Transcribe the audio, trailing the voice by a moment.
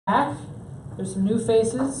back. There's some new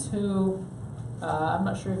faces who, I'm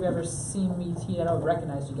not sure if you've ever seen me teach. I don't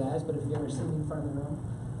recognize you guys, but if you've ever seen me in front of the room.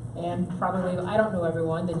 And probably if I don't know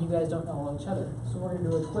everyone, then you guys don't know all each other. So we're going to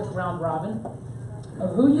do a quick round robin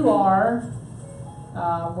of who you are,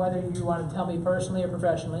 whether you want to tell me personally or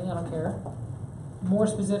professionally, I don't care. More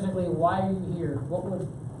specifically, why are you here?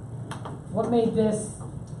 What made this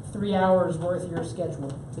 3 hours worth your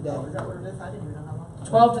schedule today? Oh, is that what it is? I didn't even know how long.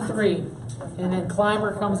 12 to 3. And then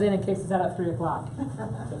Climber comes in and kicks us out at 3 o'clock.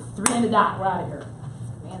 So 3 in the dot, we're out of here.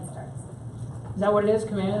 Command starts. Is that what it is,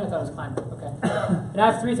 Command? I thought it was Climber. Okay. And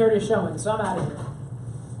I have 3:30 showing, so I'm out of here.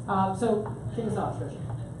 So, kick us off, Tricia.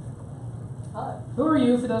 Hello. Who are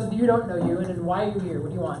you, for those of you who don't know you, and then why are you here? What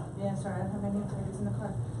do you want? Yeah, sorry, I don't have my name tags in the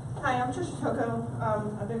car. Hi, I'm Tricia Toko.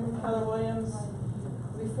 I've been with Keller Williams.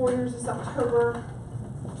 It'll be 4 years this October.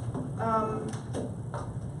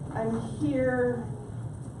 I'm here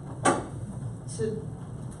to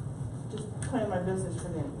just plan my business for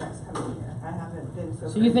the next coming year. I haven't been so.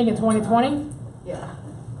 So you think in 2020? Yeah.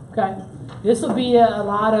 Okay. This will be a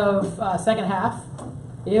lot of second half.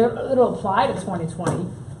 It'll apply to 2020.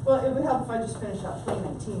 Well, it would help if I just finished out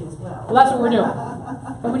 2019 as well. Well, that's what we're doing.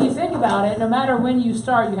 But when you think about it, no matter when you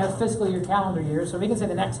start, you have fiscal year, calendar year. So we can say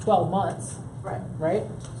the next 12 months. Right. Right?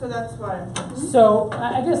 So that's why. So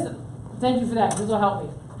I guess, thank you for that. This will help me.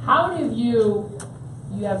 How many of you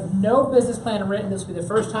have no business plan written? This will be the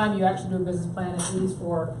first time you actually do a business plan, at least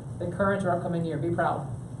for the current or upcoming year. Be proud,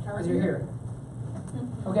 because you're here.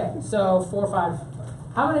 Okay, so 4 or 5.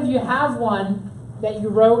 How many of you have one that you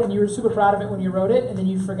wrote and you were super proud of it when you wrote it, and then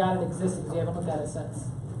you forgot it existed because you haven't looked at it since?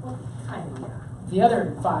 Kind of, yeah. The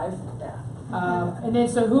other 5. Yeah. And then,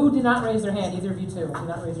 so who did not raise their hand? Either of you two did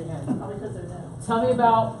not raise your hand. Probably because they're new. Tell me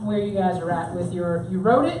about where you guys are at with your, you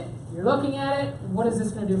wrote it, you're looking at it. What is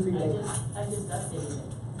this going to do for you? I just updated it.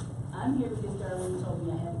 I'm here because Darlene told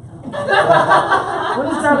me I had to come. What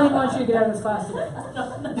does Darlene want you to get out of this class today?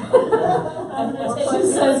 She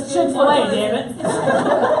says Chick-fil-A, damn it.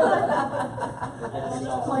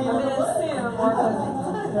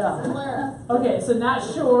 Yeah. Okay, so not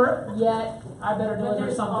sure yet. I better But deliver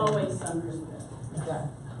there's something. always some respect. Okay.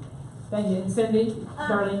 Thank you. And Cindy,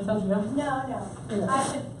 Darlene, tell you. No. Yeah.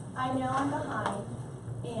 I know I'm behind,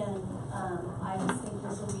 and I just think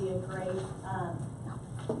this will be a great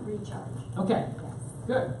recharge. Okay. Yes.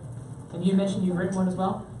 Good. And you mentioned you've written one as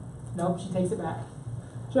well? Nope, she takes it back.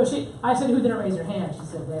 So I said who didn't raise your hand? She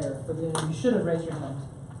said there, but then you should have raised your hand.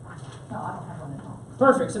 No, I don't have one at all.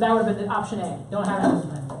 Perfect. So that would have been the option A. Don't have it.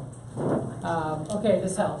 Okay,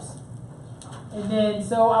 this helps. And then,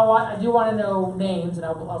 so I do want to know names, and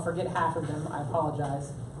I'll forget half of them. I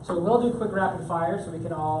apologize. So we'll do quick rapid fire so we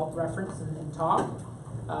can all reference and talk.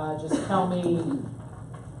 Just tell me,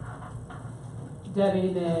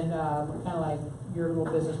 Debbie, then kind of like your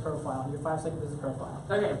little business profile, your 5-second business profile.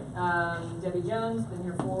 Okay, Debbie Jones, been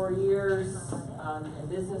here 4 years, in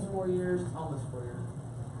business 4 years, almost 4 years.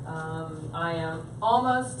 I am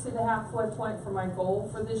almost to the halfway point for my goal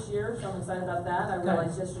for this year, so I'm excited about that. I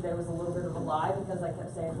realized yesterday was a little bit of a lie because I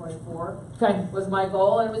kept saying 24 was my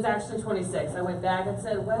goal, and it was actually 26. I went back and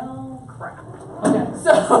said, well, crap. Okay.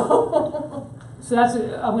 So So that's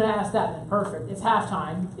I'm going to ask that then. Perfect. It's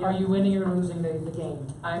halftime. Yeah. Are you winning or losing the game?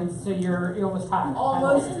 So you're almost tied.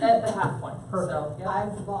 almost at the half point. Perfect. So, yeah.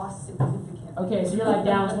 I've lost significantly. Okay, so you're like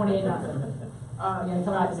down 28-0.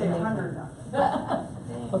 I'd say 100 nothing.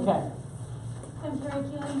 Okay. I'm Carrie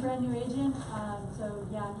Keeling, brand new agent. So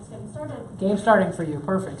yeah, I'm just getting started. Game starting for you.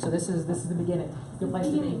 Perfect. So this is the beginning. Good place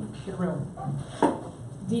to be. Good room.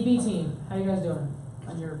 DB team. How you guys doing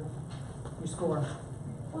on your score?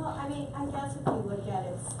 Well, I mean, I guess if you look at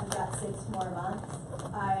it, I've got 6 more months.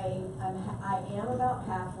 I am about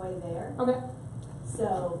halfway there. Okay.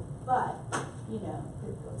 So, but you know,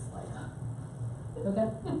 it looks like Okay.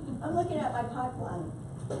 I'm looking at my pipeline.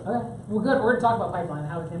 Okay. Well, good. We're going to talk about pipeline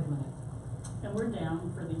and how we can implement it. And we're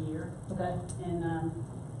down for the year. Okay. And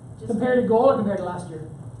just Compared to goal or compared to last year?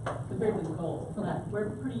 compared to the goal. Okay. We're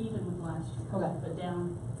pretty even with last year. Okay. But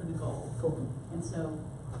down for the goal. Cool. And so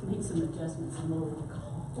make some adjustments and lower the goal.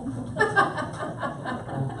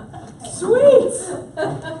 Sweet.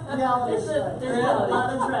 There's a lot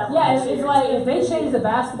of travel. Yeah, this it's year. like if they change the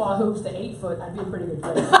basketball hoops to 8 foot, I'd be a pretty good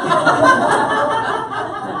player.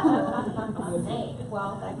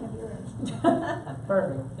 Well, that can be arranged.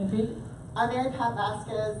 Perfect. And Pete? I'm Mary Pat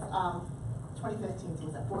Vasquez, 2015, so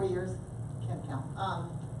was that 4 years? Can't count.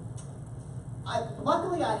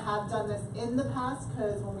 Luckily, I have done this in the past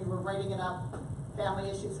because when we were writing it up, family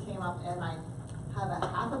issues came up and I had a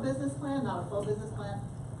half a business plan, not a full business plan,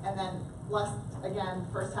 and then less, again,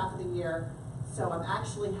 first half of the year. So I'm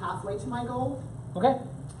actually halfway to my goal. Okay.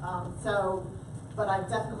 But I've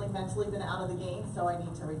definitely mentally been out of the game, so I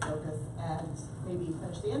need to refocus and maybe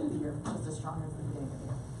finish the end of the year just as strong as the beginning of the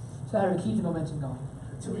year. So how do we keep the momentum going?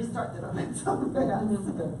 To restart the momentum. Yes.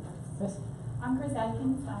 Good. Yes? I'm Chris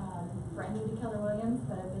Adkins, brand new to Keller Williams,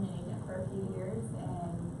 but I've been an agent for a few years,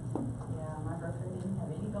 and yeah, my broker didn't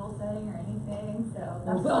have any goal setting or anything, so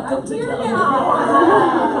that's why Welcome I'm to here Keller.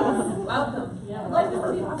 now. Welcome. Yeah, I'd like this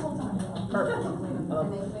to be my full time.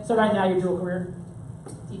 Perfect. So right now you're dual career?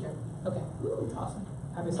 Teacher. Okay. Awesome.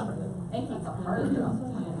 Happy summer then. Thank you.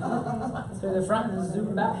 Through the front and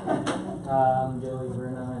zoom back. I'm Joey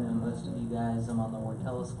Bruno. I know most of you guys. I'm on the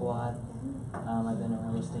Wortella squad. I've been in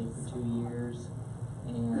real estate for 2 years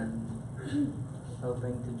and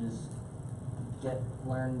hoping to just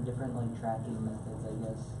learn different tracking methods, I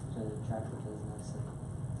guess, to track the business.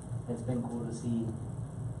 And it's been cool to see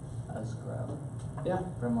us grow. Yeah.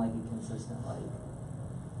 From a consistent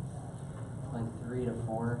 3 to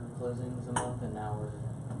 4 closings a month, and now we're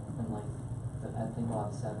in I think we'll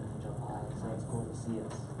have 7 in July, so it's cool to see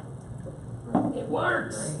us grow. It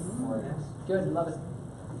works. Good. Love it.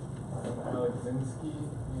 Alex Zinsky,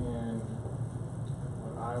 and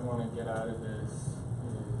what I want to get out of this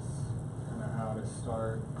is kind of how to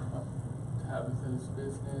start Tabitha's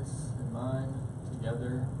business and mine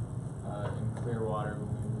together in Clearwater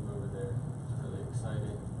when we move over there. It's really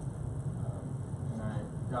exciting. And I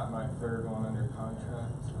got my 3rd one under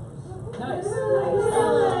contract. Nice.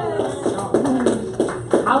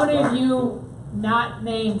 How many of you, not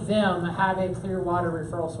named them, have a Clearwater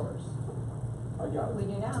referral source? I got it. We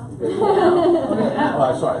do now. Okay,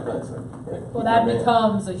 Oh, sorry, thanks. well, that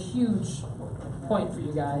becomes a huge point for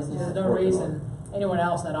you guys. There's no reason anyone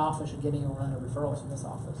else in that office should get any run of referrals from this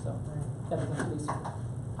office. So that becomes please.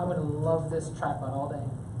 I would love this tripod all day.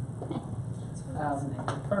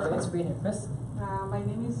 Perfect. Thanks for being here, Miss. My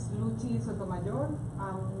name is Lucy Sotomayor.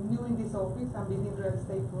 I'm new in this office. I've been in real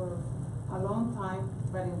estate for a long time,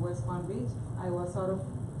 but in West Palm Beach. I was out of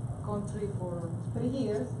country for 3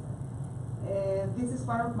 years. This is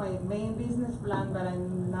part of my main business plan, but I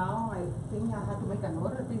think I have to make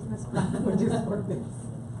another business plan, which is for this.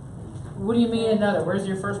 What do you mean another? Where's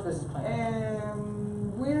your first business plan?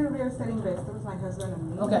 We're real estate investors, my husband and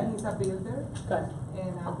me. Okay. He's a builder. Okay.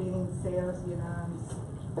 And I've been in sales,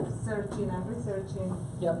 searching and researching.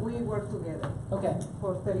 Yep. We work together. Okay.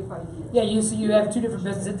 For 35 years. Yeah, so you have 2 different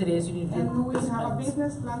business entities. You need to do and we business have a plans.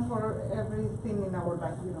 business plan for everything in our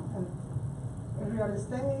life, and real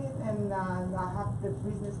estate, and I have the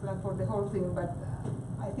business plan for the whole thing, but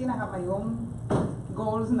I think I have my own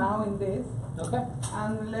goals now in this. Okay.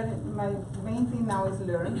 And my main thing now is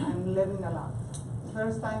learn. I'm learning a lot.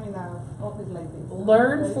 First time in an office like this.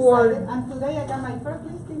 Learn Very for. excited. And today I got my first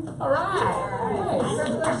listing. All right.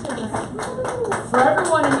 Congratulations. For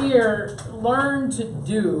everyone here, learn to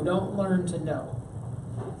do, don't learn to know.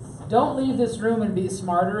 Don't leave this room and be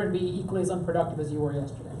smarter and be equally as unproductive as you were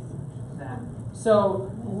yesterday. So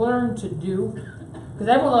learn to do, because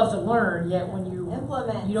everyone loves to learn. Yet when you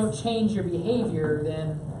Implement. you don't change your behavior,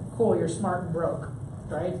 then cool, you're smart and broke,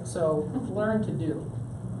 right? So learn to do.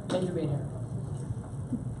 Thank you for being here.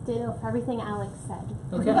 Ditto for everything Alex said.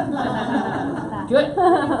 Okay. Good.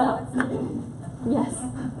 Yes.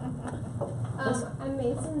 I'm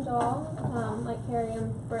Mason Dahl. Like Carrie,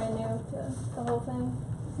 I'm brand new to the whole thing,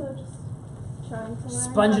 so just trying to learn.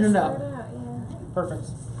 Sponging it how up. to start out, yeah. Perfect.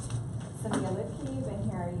 Cynthia Lipke, been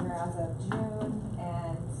here a year as of June,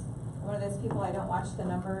 and one of those people, I don't watch the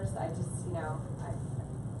numbers. I just, I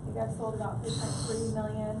think I've sold about 3.3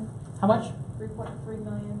 million. How much? 3.3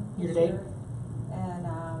 million. Year to this date? year. And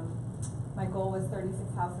my goal was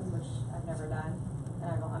 36 houses, which I've never done,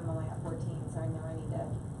 and I'm only at 14, so I know I need to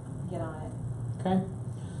get on it. Okay.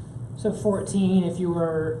 So 14, if you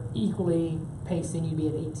were equally pacing, you'd be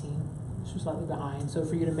at 18. So slightly behind. So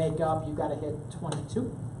for you to make up, you've got to hit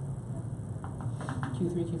 22.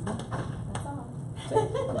 Q3, Q4. That's all.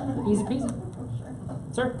 Easy peasy.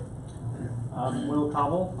 Sure. Sir? Will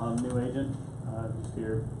Cobble, I'm a new agent, just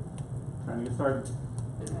here trying to get started.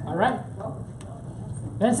 All right.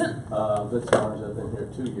 Vincent? Vincent Orange, I've been here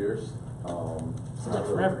 2 years. Seems like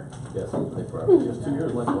forever. Yes, it seems like forever. Just 2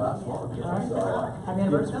 years like the last month. All right. So, Happy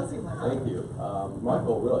anniversary. Thank you. My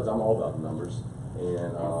goal really is I'm all about the numbers.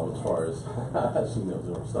 And as far as she knows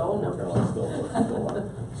her stuff, I'm working on still.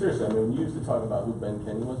 Seriously, when you used to talk about who Ben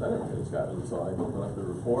Kenny was, I never knew this guy. And so I opened up the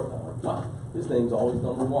report, and I'm like, wow, his name's always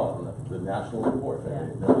 #1 on the national report.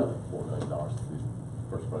 And they're up $4 million to the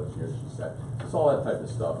first part of this year, she said. Just all that type of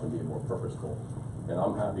stuff and being more purposeful. And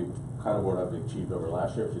I'm happy kind of what I've achieved over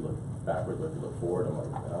last year. If you look backwards, if you look forward, I'm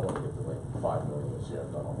like, I want to get to 5 million this year.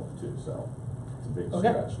 I've done almost 2, so it's a big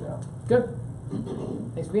stretch now. Good.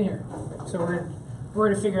 Thanks for being here. So we're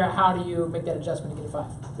gonna figure out how do you make that adjustment to get a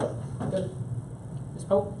 5. Good. Ms.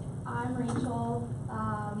 Pope? I'm Rachel.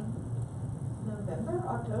 November,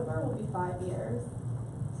 October will be 5 years.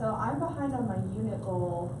 So I'm behind on my unit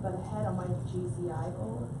goal, but ahead on my GCI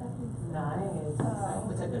goal. If that makes sense. Nice.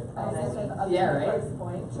 That's a good I was price. at a Yeah, right? price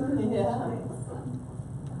point.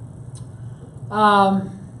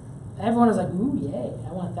 Everyone is like, ooh, yay,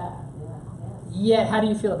 I want that. Yet, how do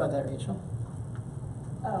you feel about that, Rachel?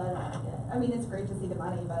 Oh, I don't like it. I mean, it's great to see the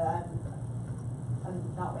money, but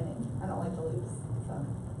I'm not winning. I don't like to lose. So.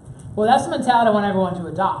 Well, that's the mentality I want everyone to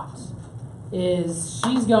adopt. Is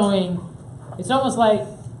she's going? It's almost like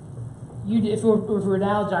if we were to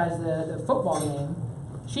analogize the football game,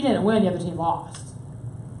 she didn't win, the other team lost.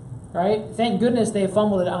 Right? Thank goodness they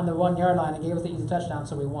fumbled it on the 1 yard line and gave us the easy touchdown,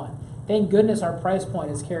 so we won. Thank goodness our price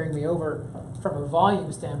point is carrying me over from a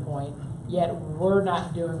volume standpoint. Yet we're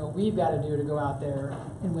not doing what we've got to do to go out there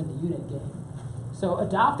and win the unit game. So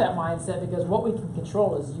adopt that mindset, because what we can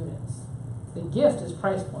control is units. The gift is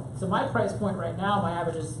price point. So my price point right now, my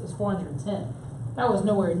average is 410. That was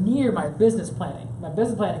nowhere near my business planning. My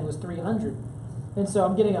business planning was 300. And so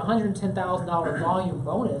I'm getting a $110,000 volume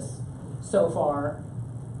bonus so far.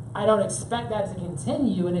 I don't expect that to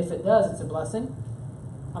continue, and if it does, it's a blessing.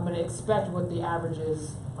 I'm going to expect what the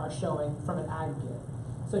averages are showing from an aggregate.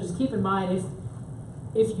 So just keep in mind,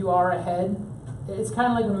 if you are ahead, it's kind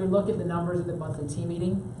of like when we look at the numbers at the monthly team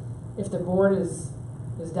meeting. If the board is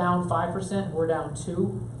down 5%, we're down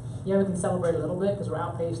 2%. Yeah, we can celebrate a little bit because we're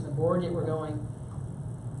outpacing the board, yet we're going,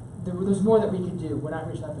 there's more that we can do. We're not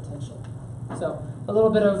reaching that potential. So a little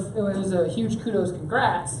bit of, it was a huge kudos,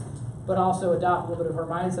 congrats, but also adopt a little bit of her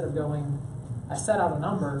mindset of going, I set out a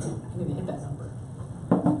number, I need to hit that number.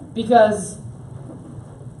 Because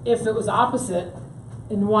if it was opposite,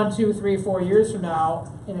 in 1, 2, 3, 4 years from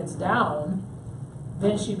now, and it's down,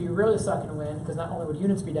 then she'd be really sucking to win, because not only would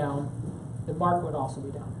units be down, the market would also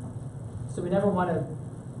be down. So we never want to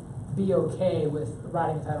be okay with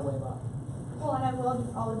riding a tidal wave up. Well, and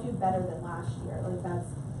I'll do better than last year. Like, that's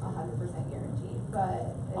 100% guaranteed,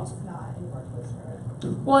 but it's Awesome. not anywhere close to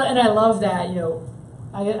her. Well, and I love that,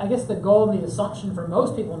 I guess the goal and the assumption for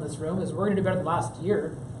most people in this room is we're going to do better than last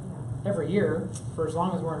year, every year, for as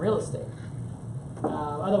long as we're in real estate.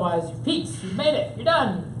 Otherwise, you've peaked, you've made it, you're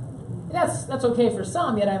done. And that's okay for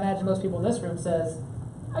some, yet I imagine most people in this room says,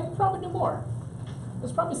 I could probably do more.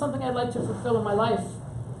 There's probably something I'd like to fulfill in my life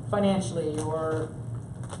financially, or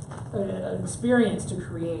an experience to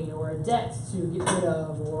create, or a debt to get rid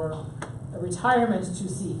of, or a retirement to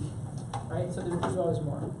seek, right? So there's always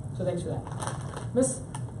more. So thanks for that. Miss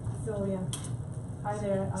Sylvia. Hi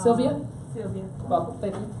there. Sylvia? Sylvia. Welcome,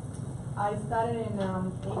 thank you. I started in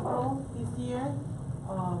April this year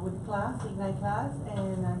with Ignite class,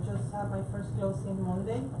 and I just had my first closing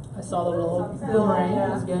Monday. I saw the little boomerang, it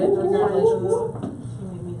was good, congratulations. She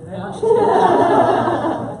made me do that.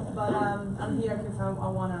 Yeah. But I'm here because I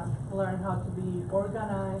want to learn how to be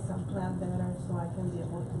organized and plan better, so I can be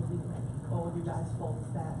able to be all of you guys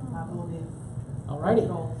folks that have all these Alrighty,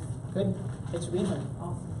 goals. good, thanks for being here.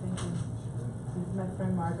 Awesome, thank you. This is my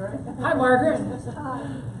friend Margaret. Hi, Margaret. Hi.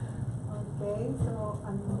 Okay, so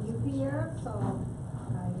I'm new here, so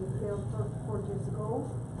I failed for 4 years ago,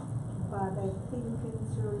 but I think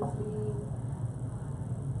it's seriously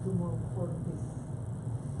do more for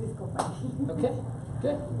this company. Okay,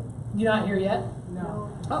 good. You're not here yet? No.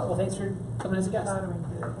 Oh, well, thanks for coming as a guest. Shadowing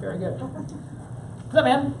here. Very good. What's up,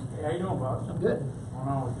 man? Hey, how you doing, boss? I'm good. What's going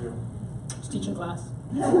on with you? Just teaching class.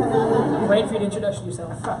 Wait for you to introduce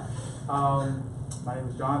yourself. My name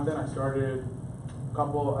is Jonathan. I started I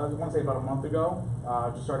want to say about a month ago.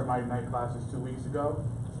 Just started my Ignite classes 2 weeks ago.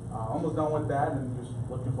 Almost done with that, and just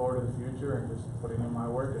looking forward to the future and just putting in my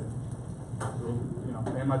work and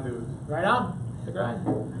paying my dues. Right on. Good grind.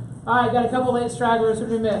 All right, got a couple late stragglers. Who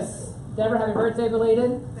did we miss? Deborah, happy birthday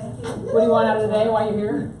belated. Thank you. What do you want out of the day? Why are you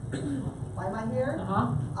here? Why am I here?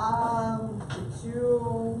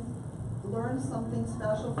 To learn something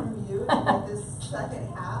special from you to get this second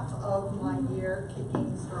half of my year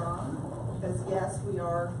kicking strong. Because yes, we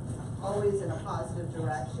are always in a positive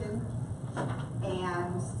direction.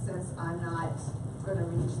 And since I'm not going to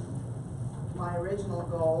reach my original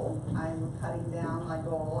goal, I'm cutting down my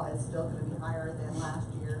goal. It's still going to be higher than last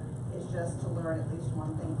year. It's just to learn at least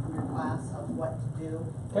one thing from your class of what to do,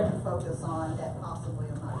 what to focus on that possibly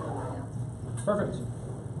I'm not doing right now. Perfect.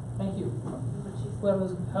 Thank you. What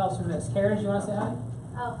else we missed? Karen, do you want to say hi?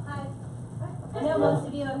 Oh, hi. I know most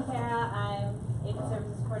of you. I'm Kara. I'm Agent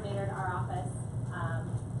Services Coordinator in our office.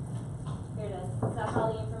 Here to suck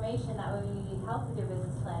all the information that when you need help with your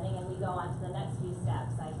business planning and we go on to the next few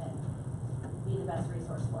steps, I can be the best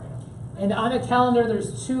resource for you. And on the calendar,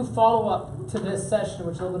 there's 2 follow-up to this session,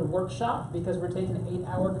 which is a little bit of workshop, because we're taking an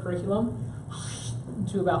 8-hour curriculum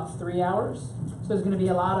to about 3 hours. So there's going to be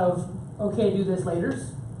a lot of, okay, do this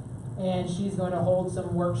laters. And she's going to hold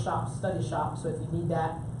some workshops, study shops. So if you need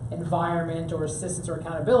that environment or assistance or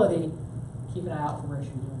accountability, keep an eye out for where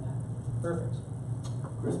she's doing that. Perfect.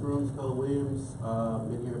 Chris Bruns, Keller Williams,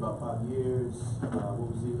 been here about 5 years. What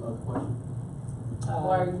was the other question?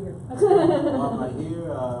 Why are you here? Why am I here?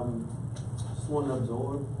 Just want to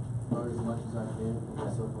absorb, learn as much as I can, put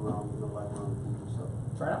myself around, like-minded people. So,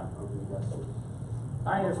 Right on. I really got to.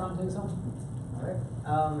 All right, Irfan, take us home. Alright,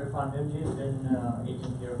 Irfan Vimji, has been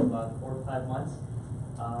agent here for about 4 to 5 months.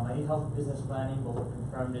 I need help with business planning, but what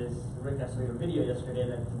confirmed is, Rick, I saw your video yesterday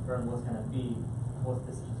that confirmed what's going to be, what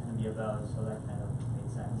this is going to be about, so that kind of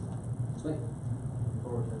made sense. Sweet. Looking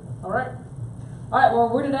forward to it. All right. All right, well,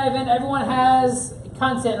 we're going to dive in. Everyone has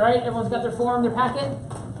content, right? Everyone's got their form, their packet?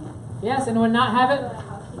 Yes? Anyone not have it?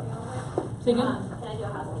 Say again? Can I do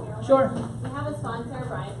a housekeeping real quick? Sure. We have a sponsor,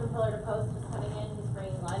 Brian from Pillar to Post, is coming in. He's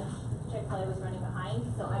bringing lunch. Chick-fil-A was running behind,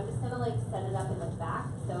 so I'm just gonna like set it up in the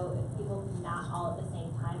back, so if people do not all at the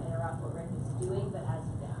same time interrupt what Rick is doing, but as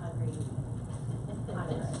you get hungry,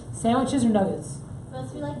 on it. Sandwiches or nuggets? Supposed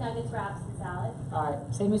to be like nuggets, wraps, and salad. All right,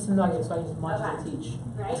 save me some nuggets so I can use lunch to teach.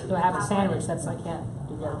 Right? Do I have a sandwich? That's I can't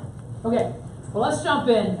do that. Okay, well let's jump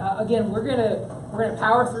in. Again, we're gonna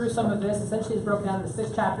power through some of this. Essentially, it's broken down into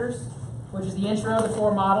 6 chapters, which is the intro, the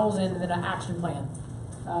 4 models, and then an action plan.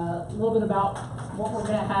 A little bit about what we're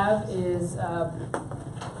gonna have is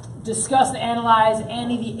discuss and analyze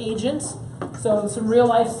Annie the agent. So some real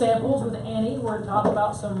life samples with Annie. We're gonna talk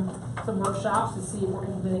about some workshops to see if we're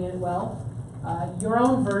implementing it well. Your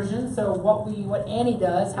own version. So what Annie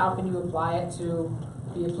does, how can you apply it to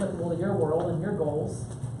be applicable to your world and your goals?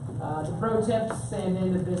 The pro tips, and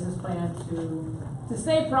then the business plan to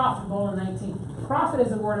stay profitable in 19. Profit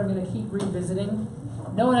is a word I'm going to keep revisiting.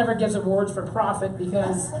 No one ever gives awards for profit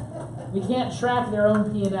because we can't track their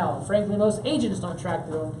own P&L. Frankly, most agents don't track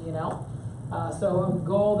their own P&L. So a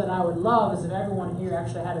goal that I would love is if everyone here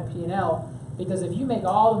actually had a P&L, because if you make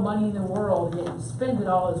all the money in the world and yet you spend it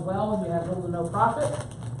all as well and you have little to no profit,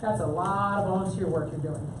 that's a lot of volunteer work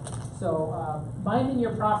you're doing. So minding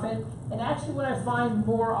your profit, and actually what I find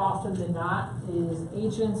more often than not is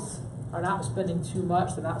agents are not spending too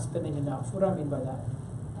much, they're not spending enough. What do I mean by that?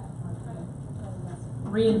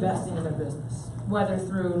 Reinvesting in their business, whether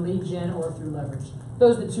through lead gen or through leverage.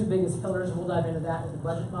 Those are the 2 biggest pillars. We'll dive into that with the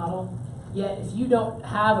budget model. Yet if you don't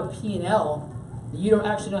have a P&L, you don't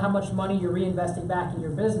actually know how much money you're reinvesting back in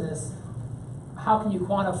your business, how can you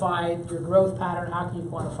quantify your growth pattern? How can you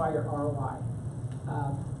quantify your ROI?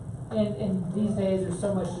 And these days there's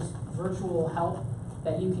so much just virtual help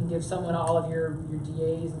that you can give someone all of your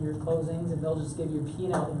DAs and your closings, and they'll just give you a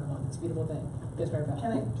P&L in one. It's a beautiful thing. Yes, Mary Beth.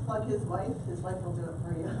 Can I plug his wife? His wife will do it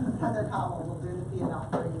for you. Heather Cowell will do the P&L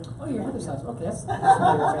for you. Oh, your Heather's house. Okay, that's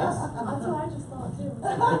familiar face. That's what I just thought too.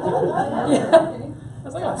 Yeah.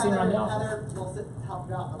 That's like I've seen around the office. Heather will help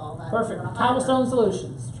you out with all that. Perfect. Cobblestone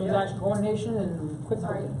Solutions, transaction coordination, and quick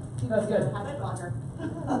booking. That's good. And the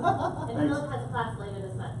Philip has a class later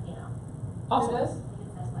this month, you know. Awesome.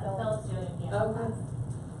 Philip's doing a piano class.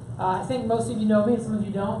 I think most of you know me, and some of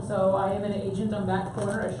you don't. So I am an agent on Back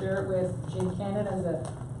Corner. I share it with Jane Cannon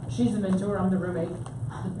she's the mentor, I'm the roommate.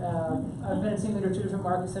 I've been a team leader at 2 different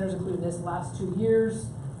market centers, including this last 2 years.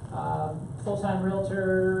 Full-time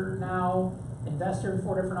realtor now, investor in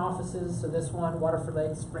 4 different offices. So this one, Waterford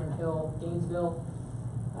Lake, Spring Hill, Gainesville.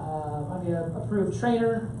 I'm an approved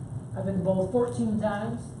trainer. I've been to bowl 14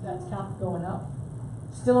 times. That's count going up.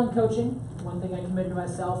 Still in coaching. One thing I committed to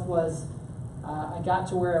myself was I got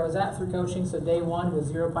to where I was at through coaching. So day 1 was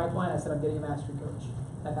 0 pipeline. I said I'm getting a mastery coach.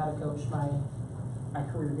 I've had to coach my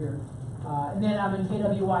career here. And then I'm in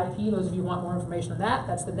KWYP. Those of you who want more information on that,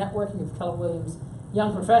 that's the networking of Keller Williams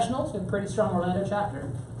Young Professionals. We have a pretty strong Orlando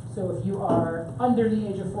chapter. So if you are under the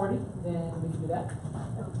age of 40, then we can do that.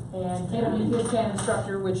 And KWP is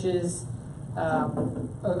Instructor, which is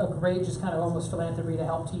a great, just kind of almost philanthropy to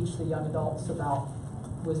help teach the young adults about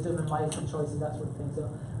wisdom and life and choices, that sort of thing. So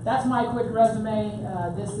that's my quick resume.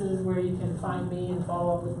 This is where you can find me and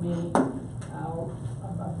follow up with me.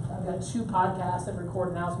 I've got 2 podcasts I've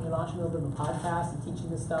recorded now, so I'm launching a little bit of a podcast and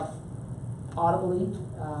teaching this stuff audibly.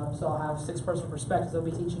 So I'll have 6 personal perspectives I'll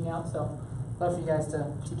be teaching out. So love for you guys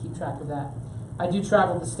to keep track of that. I do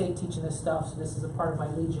travel the state teaching this stuff, so this is a part of my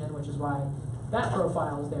lead gen, which is why that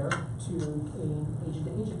profile is there to an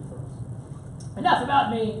agent-to-agent referrals. Enough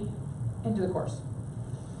about me, into the course.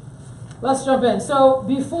 Let's jump in. So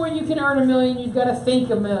before you can earn $1 million, you've got to think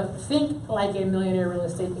like a millionaire real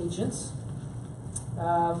estate agent.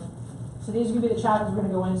 So these are going to be the chapters we're going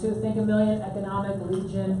to go into. Think a Million, economic,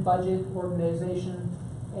 legion, budget, organization,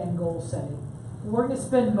 and goal setting. We're going to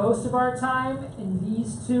spend most of our time in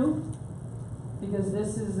these two because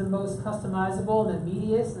this is the most customizable and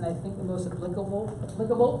immediate, and I think the most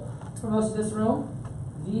applicable for most of this room.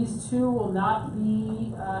 These two will not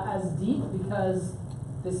be as deep because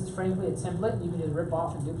this is frankly a template. You can just rip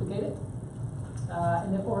off and duplicate it.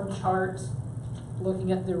 And the org chart,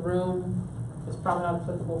 looking at the room, is probably not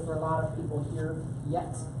applicable for a lot of people here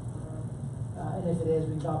yet. And if it is,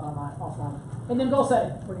 we can talk offline. And then goal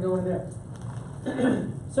setting. We're going to go over there.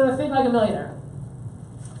 So to think like a millionaire.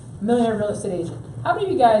 Millionaire real estate agent. How many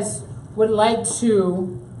of you guys would like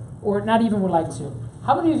to, or not even would like to,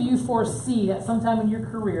 how many of you foresee that sometime in your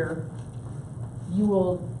career you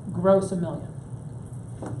will gross $1 million?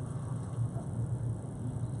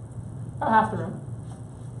 About half the room.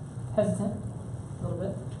 Hesitant a little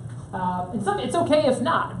bit. And it's okay if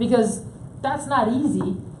not, because that's not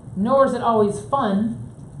easy, nor is it always fun.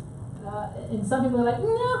 And some people are like,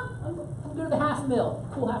 no, I'm good with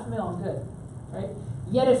 $500,000. Cool, $500,000, I'm good. Right?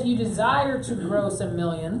 Yet if you desire to gross $1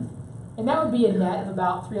 million, and that would be a net of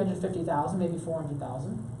about $350,000, maybe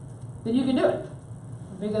 $400,000, then you can do it.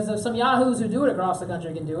 Because of some yahoos who do it across the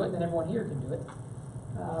country can do it, then everyone here can do it.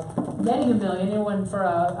 Netting $1 million, anyone for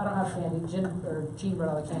I don't have candy, Jean brought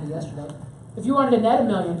all the candy yesterday. If you wanted to net $1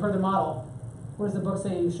 million per the model, what does the book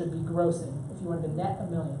say you should be grossing? If you wanted to net $1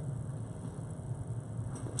 million.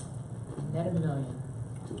 Net $1 million.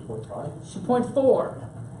 2.5? 2.4.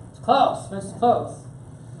 It's close. That's close.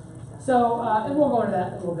 So, and we'll go into that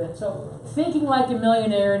in a little bit. So, thinking like a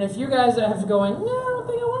millionaire, and if you guys have going, no, I don't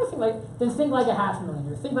think I want to think like, then think like a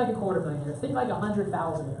 $500,000, or think like a $250,000, or think like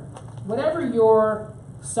 100,000. Whatever your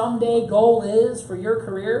someday goal is for your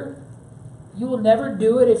career, you will never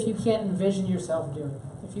do it if you can't envision yourself doing it.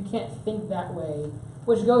 If you can't think that way,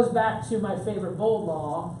 which goes back to my favorite bold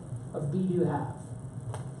law of be, do, have.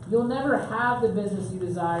 You'll never have the business you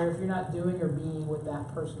desire if you're not doing or being what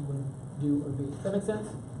that person would do or be. Does that make sense?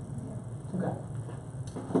 Okay.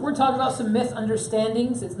 We're talking about some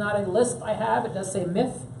misunderstandings. It's not a lisp I have. It does say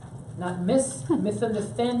myth, not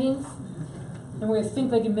misunderstandings. And we're going to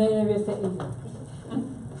think like a millionaire.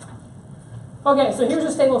 Okay, so here's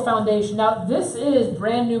a stable foundation. Now, this is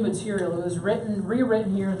brand new material. It was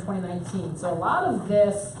rewritten here in 2019. So a lot of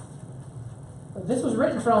this was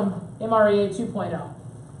written from MREA 2.0.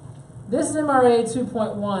 This is MREA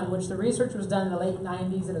 2.1, which the research was done in the late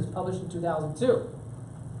 90s and it was published in 2002.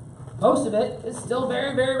 Most of it is still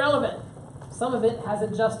very, very relevant. Some of it has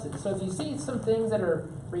adjusted. So if you see some things that are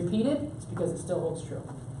repeated, it's because it still holds true.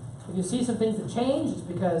 If you see some things that change, it's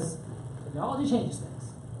because technology changes things.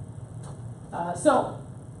 So,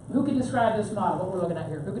 who can describe this model, what we're looking at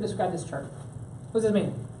here? Who can describe this chart? What does it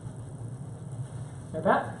mean? Mary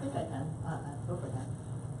Pat? I think I can. Go for that.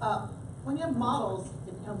 When you have models,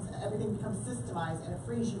 everything becomes systemized and it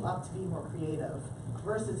frees you up to be more creative.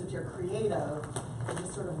 Versus if you're creative, you're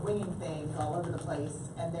just sort of winging things all over the place,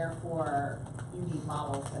 and therefore you need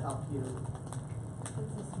models to help you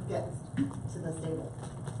get to the stable.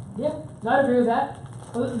 Yeah, no, I agree with that.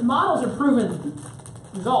 Well, the models are proven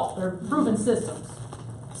results, they're proven systems.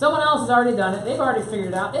 Someone else has already done it, they've already figured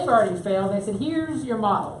it out, they've already failed, they said, here's your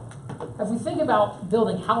model. If we think about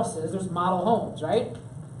building houses, there's model homes, right?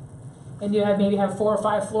 And you maybe have 4 or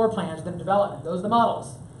 5 floor plans in development. Those are the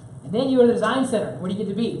models. And then you go to the design center. What do you get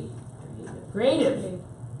to be? Creative.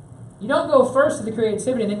 You don't go first to the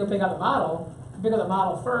creativity and then go pick out the model. You pick out the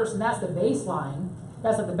model first, and that's the baseline.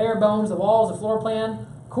 That's like the bare bones, the walls, the floor plan.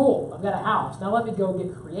 Cool, I've got a house. Now let me go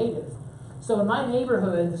get creative. So in my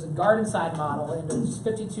neighborhood, there's a garden side model, and there's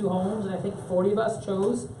 52 homes, and I think 40 of us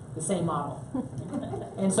chose the same model.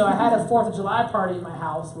 And so I had a 4th of July party at my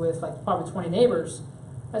house with like probably 20 neighbors.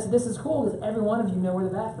 I said, this is cool because every one of you know where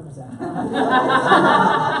the bathroom is at.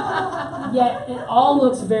 Yet it all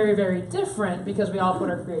looks very, very different because we all put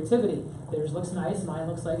our creativity. Theirs looks nice. Mine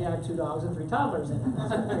looks like I have 2 dogs and 3 toddlers in it.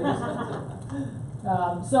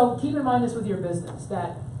 So keep in mind this with your business,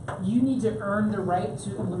 that you need to earn the right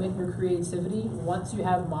to implement your creativity once you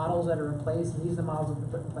have models that are in place, and these are the models that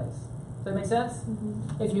are put in place. Does that make sense?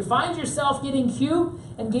 Mm-hmm. If you find yourself getting cute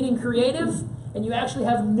and getting creative, and you actually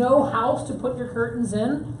have no house to put your curtains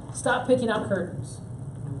in, stop picking out curtains.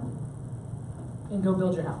 And go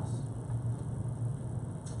build your house.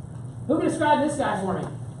 Who can describe this guy for me?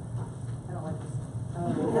 I don't like this.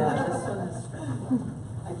 Oh, yeah, this one is,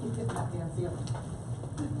 I keep hitting that damn ceiling.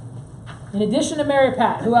 In addition to Mary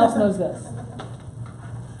Pat, who else knows this?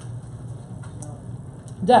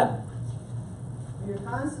 Deb. You're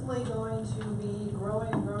constantly going to be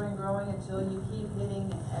growing and growing and growing until you keep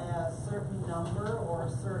hitting a certain number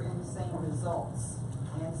or certain same results.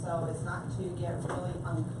 And so it's not until you get really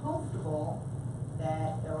uncomfortable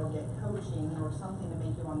that, or get coaching or something to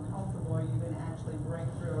make you uncomfortable, you're going to actually break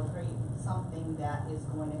through or create something that is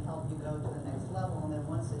going to help you go to the next level. And then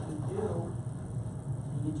once that you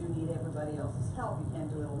do need everybody else's help, you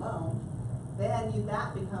can't do it alone, then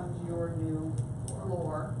that becomes your new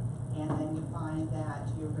floor, and then you find that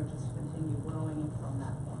you're going to just continue growing from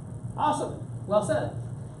that point. Awesome. Well said.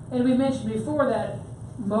 And we mentioned before that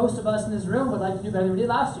most of us in this room would like to do better than we did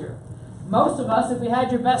last year. Most of us, if we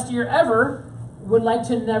had your best year ever, would like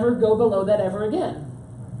to never go below that ever again.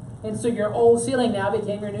 And so your old ceiling now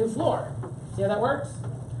became your new floor. See how that works?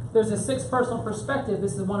 There's a 6 personal perspective.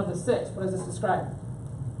 This is one of the 6. What does this describe?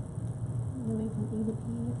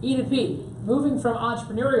 E to P. Moving from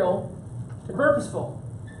entrepreneurial to purposeful.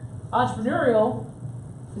 Entrepreneurial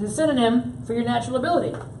is a synonym for your natural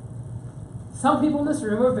ability. Some people in this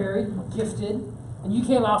room are very gifted, and you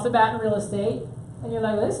came off the bat in real estate, and you're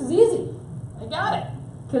like, well, this is easy. I got it.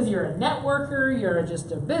 Because you're a networker, you're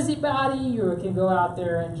just a busybody, you can go out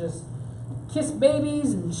there and just kiss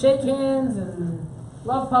babies and shake hands and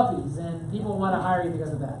love puppies, and people want to hire you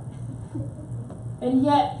because of that. And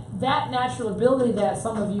yet, that natural ability that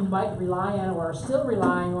some of you might rely on or are still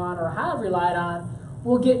relying on or have relied on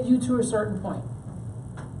will get you to a certain point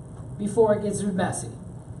before it gets messy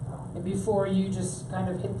and before you just kind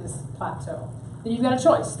of hit this plateau. Then you've got a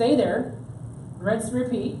choice. Stay there, rinse and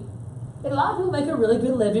repeat. And a lot of people make a really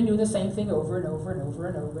good living doing the same thing over and over and over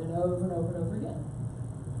and over and over and over and over again.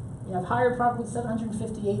 You know, I've hired probably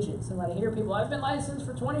 750 agents, and when I hear people, I've been licensed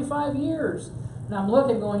for 25 years, and I'm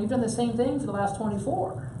looking going, you've done the same thing for the last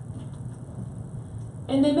 24.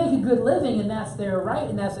 And they make a good living, and that's their right,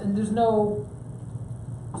 and there's no,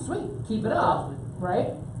 sweet, keep it up,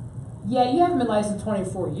 right? Yeah, you haven't been licensed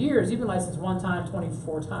 24 years, you've been licensed one time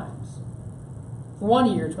 24 times. 1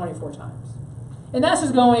 year, 24 times. And that's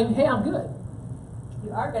just going, hey, I'm good.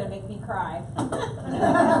 You are going to make me cry.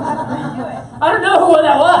 I don't know who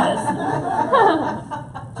that was.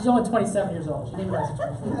 She's only 27 years old. She didn't realize she's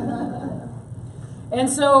 24. And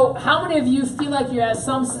so, how many of you feel like you're at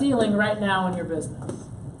some ceiling right now in your business?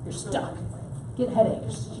 You're stuck. Get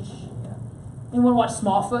headaches. Anyone watch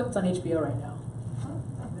Smallfoot? It's on HBO right now.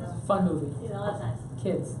 Fun movie. You know, that's nice.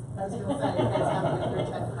 Kids. I was going to say, you guys have your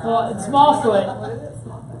check crowd. Well, in Smallfoot,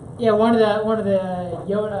 yeah, one of the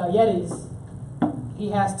Yetis,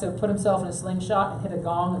 he has to put himself in a slingshot and hit a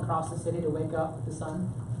gong across the city to wake up the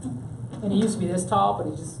sun. And he used to be this tall, but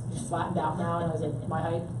he's flattened out now, and I was like my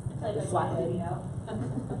height, Like flat head. you know.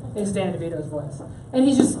 It's Danny DeVito's voice. And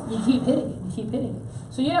you keep hitting it, you keep hitting it.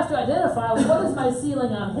 So you have to identify, what is my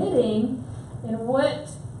ceiling I'm hitting, and what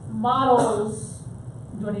models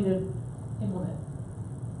do I need to implement,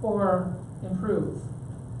 or improve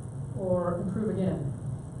again.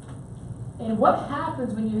 And what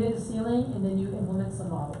happens when you hit a ceiling and then you implement some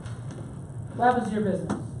model? What happens to your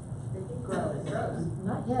business? It grows.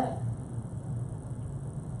 Not yet.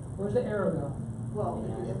 Where's the arrow go? Well, if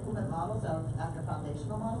you implement models after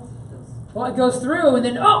foundational models, it goes. Well, it goes through and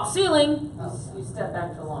then, ceiling! You step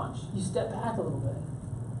back to launch. You step back a little bit.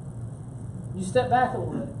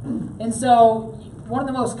 And so, one of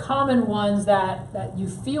the most common ones that you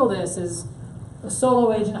feel this is a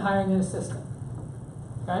solo agent hiring an assistant.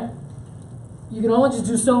 Okay? You can only just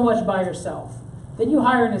do so much by yourself. Then you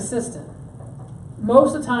hire an assistant.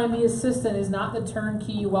 Most of the time, the assistant is not the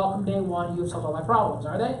turnkey, welcome day one, you have solved all my problems,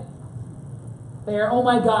 are they? They are, oh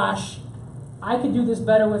my gosh, I could do this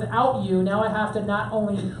better without you. Now I have to not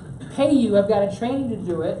only pay you, I've got a training to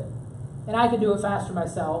do it, and I can do it faster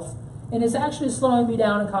myself. And it's actually slowing me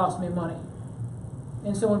down and costing me money.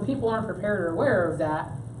 And so when people aren't prepared or aware of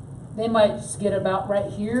that, they might just get about right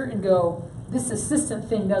here and go, this assistant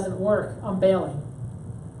thing doesn't work, I'm bailing,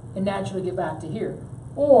 and naturally get back to here.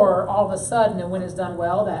 Or all of a sudden, and when it's done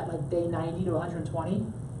well, that like day 90 to 120,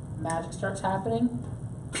 magic starts happening,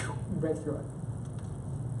 and break through it.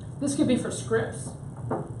 This could be for scripts.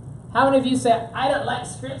 How many of you say, I don't like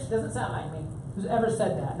scripts, it doesn't sound like me? Who's ever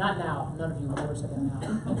said that? Not now. None of you have ever said that now.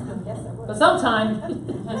 Yes, I would. But sometime,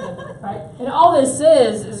 right? And all this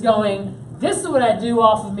is going, this is what I do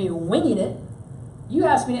off of me winging it. You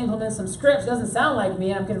asked me to implement some scripts, it doesn't sound like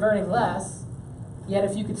me, and I'm converting less. Yet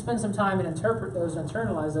if you could spend some time and interpret those, and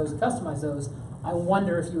internalize those, and customize those, I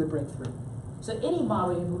wonder if you would break through. So any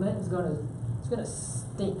model you implement is going to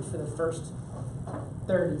stink for the first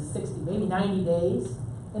 30, 60, maybe 90 days.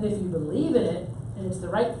 And if you believe in it, and it's the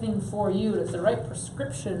right thing for you, and it's the right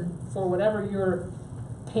prescription for whatever your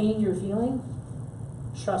pain you're feeling,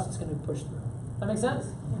 trust it's going to be pushed through. That make sense?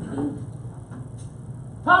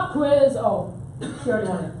 Pop quiz. Oh, she already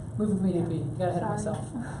won it. Moving from E to P. Got ahead of myself.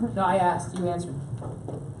 No, I asked. You answered.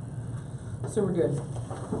 So we're good.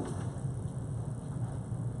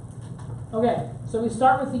 Okay, so we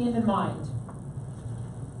start with the end in mind.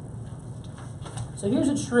 So here's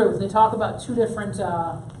the truth. They talk about two different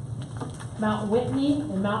Mount Whitney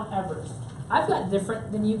and Mount Everest. I've got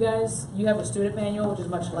different than you guys. You have a student manual, which is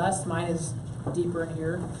much less. Mine is deeper in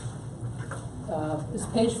here. Is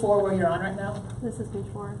page 4 where you're on right now? This is page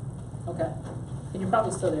 4. Okay. And you're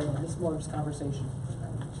probably still there. This is more just conversation.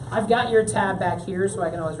 I've got your tab back here, so I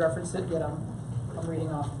can always reference it, yet I'm reading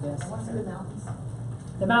off of this. I want to see the mountains.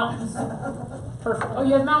 The mountains. Perfect. Oh,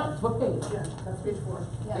 you have mountains. What page? Yeah, that's page 4.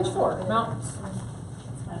 Yeah. Page 4, mountains.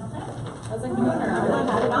 I was like, no wonder.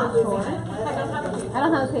 I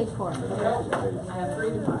don't have page 4. I don't have a page 4. I have 3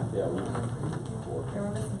 to 5. Yeah,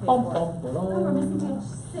 we're missing page 4. We're missing page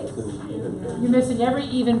 6. You're missing every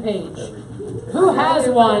even page. Who has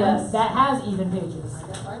one that has even pages?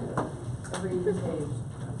 Every page.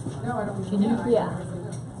 No, I don't. Can you? Yeah.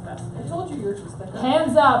 I told you yours was better.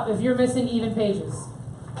 Hands up if you're missing even pages.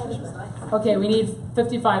 Yours was nice. Okay, we need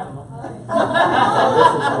 55 of them.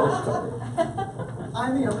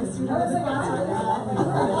 I'm the only student. I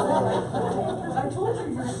told you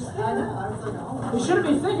yours was better. I know. I was like, oh. It shouldn't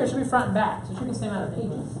be thicker, it should be front and back. So it should be the same amount of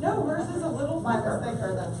pages. No, hers is a little mine was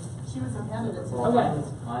thicker than she was a candidate. Okay.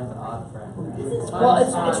 Mine's odd friend. Well,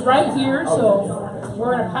 it's right here, so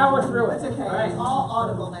we're going to power through it. It's okay. All right. It's all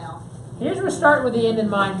audible now. Here's where start with the end in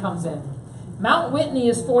mind comes in. Mount Whitney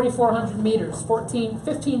is 4,400 meters,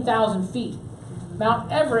 15,000 feet.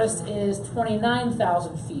 Mount Everest is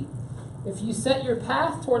 29,000 feet. If you set your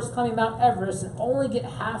path towards climbing Mount Everest and only get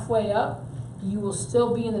halfway up, you will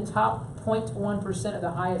still be in the top 0.1% of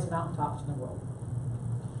the highest mountaintops in the world.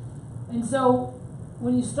 And so,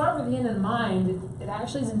 when you start with the end in mind, it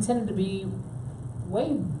actually is intended to be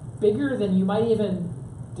way bigger than you might even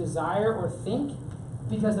desire or think,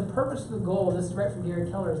 because the purpose of the goal, this is right from Gary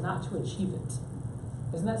Keller, is not to achieve it.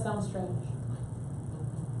 Doesn't that sound strange?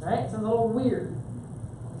 Right? Sounds a little weird.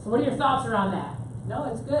 So what are your thoughts around that? No,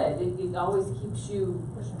 it's good. It always keeps you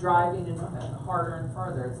driving and harder and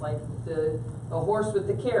farther. It's like the horse with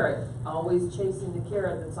the carrot, always chasing the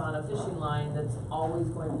carrot that's on a fishing line that's always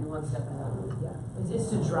going to be one step ahead. Yeah. It's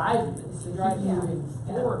to drive you. It's to drive you moving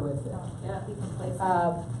forward with it. Yeah.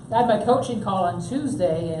 I had my coaching call on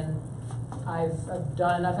Tuesday, and I've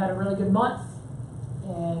had a really good month.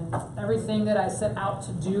 And everything that I set out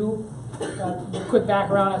to do, quick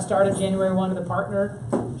background, I started January 1 with a partner.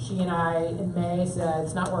 She and I, in May, said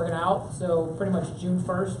it's not working out, so pretty much June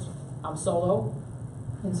 1st, I'm solo.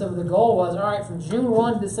 And so the goal was, all right, from June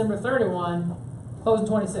 1 to December 31, closing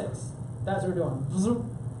 26. That's what we're doing.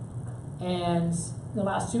 And the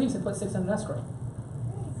last 2 weeks, I put 600 escrow.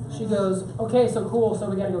 She goes, okay, so cool, so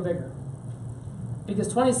we got to go bigger. Because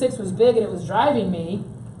 26 was big and it was driving me,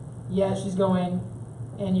 yeah, she's going,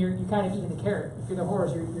 and you're kind of eating the carrot. If you're the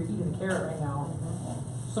horse, you're eating the carrot right now.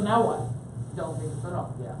 So now what? Don't take the foot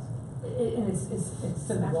off the gas. And it's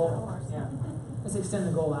extend the goal. Yeah. Let's extend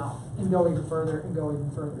the goal out and go even further and go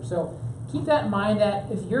even further. So keep that in mind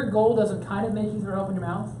that if your goal doesn't kind of make you throw open your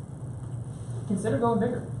mouth, consider going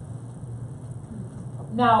bigger.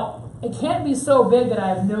 Now, it can't be so big that I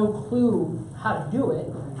have no clue how to do it.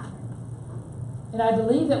 And I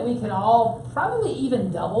believe that we can all probably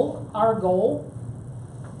even double our goal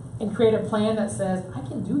and create a plan that says, I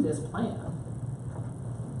can do this plan.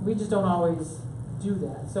 We just don't always do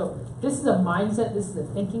that. So this is a mindset, this is a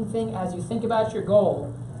thinking thing. As you think about your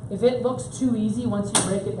goal, if it looks too easy once you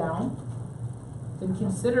break it down, then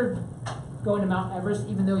consider going to Mount Everest,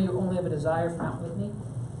 even though you only have a desire for Mount Whitney.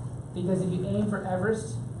 Because if you aim for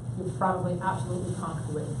Everest, you'll probably absolutely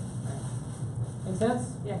conquer Whitney. Make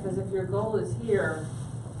sense? Yeah, because if your goal is here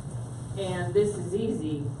and this is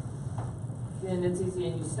easy, then it's easy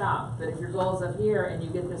and you stop. But if your goal is up here and you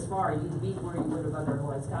get this far, you beat where you would have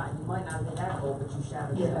otherwise gotten. You might not have hit that goal, but you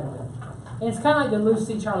shattered it. And it's kind of like the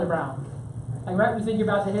Lucy Charlie Brown. Like right when you think you're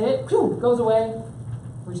about to hit it, phew, goes away,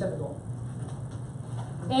 reset the goal.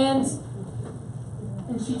 And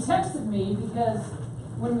she texted me because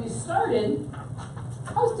when we started,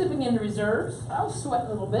 I was dipping into reserves. I was sweating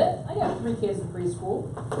a little bit. I got 3 kids in preschool.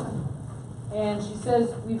 And she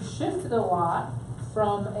says, we've shifted a lot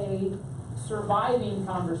from a surviving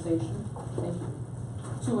conversation, thank you,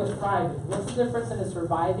 to a thriving. What's the difference in a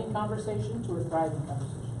surviving conversation to a thriving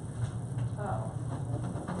conversation? Oh.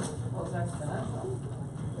 Well, it's exponential.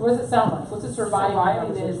 What does it sound like? What's a surviving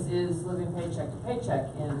Surviving conversation? is living paycheck to paycheck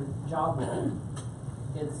in job role.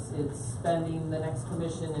 It's spending the next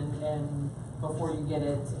commission and before you get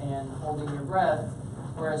it and holding your breath.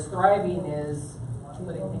 Whereas thriving is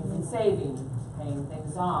putting things in savings, paying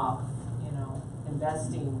things off,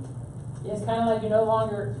 investing. It's kind of like you're no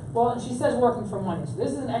longer, well, she says working for money. So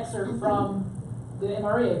this is an excerpt from the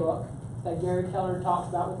MREA book that Gary Keller talks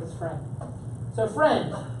about with his friend. So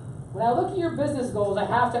friend, when I look at your business goals, I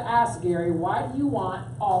have to ask Gary, why do you want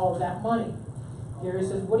all of that money? Gary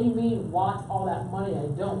says, what do you mean, want all that money? I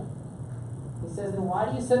don't. He says, then why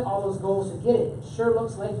do you set all those goals to get it? It sure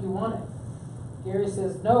looks like you want it. Gary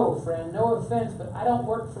says, no, friend, no offense, but I don't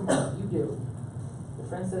work for money, you do. The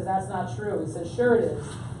friend says, that's not true. He says, sure it is.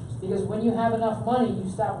 Because when you have enough money, you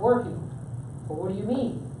stop working. Well, what do you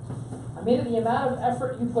mean? I mean that the amount of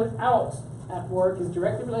effort you put out at work is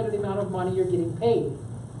directly related to the amount of money you're getting paid.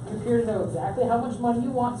 You appear to know exactly how much money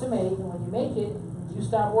you want to make, and when you make it, you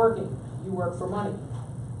stop working. You work for money.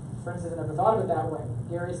 The friend says, I never thought of it that way.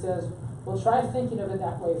 Gary says, well, try thinking of it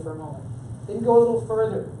that way for a moment. Then go a little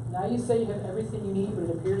further. Now you say you have everything you need, but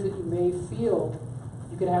it appears that you may feel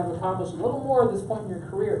you could have accomplished a little more at this point in your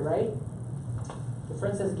career, right? The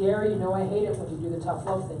friend says, Gary, I hate it when you do the tough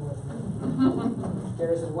love thing with me.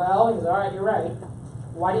 Gary says, well, he goes, all right, you're right.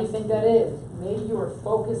 Why do you think that is? Maybe your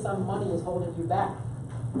focus on money is holding you back.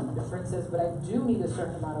 The friend says, but I do need a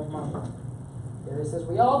certain amount of money. Gary says,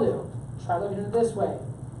 we all do. Try looking at it this way.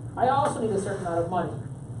 I also need a certain amount of money.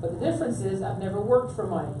 But the difference is I've never worked for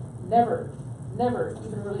money. Never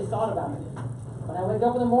even really thought about it. When I wake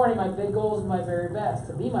up in the morning, my big goal is my very best,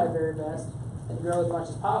 to be my very best and grow as much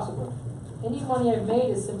as possible. Any money I've made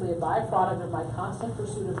is simply a byproduct of my constant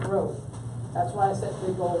pursuit of growth. That's why I set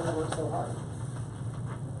big goals and work so hard.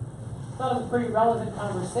 I thought it was a pretty relevant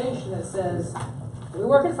conversation that says, are we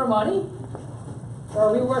working for money? Or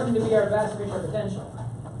are we working to be our best, reach our potential?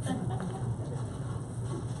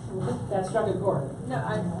 That struck a chord. No,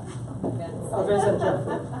 Oh, Vince had a joke.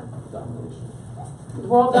 Domination.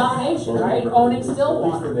 World domination, right? Owning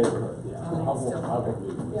Stillwater.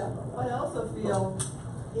 Yeah. But I also feel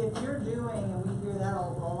if you're doing, and we hear that a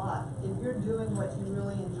lot, if you're doing what you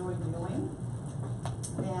really enjoy doing,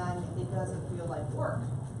 then it doesn't feel like work.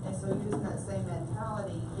 And so using that same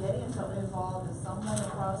mentality, getting involved in some kind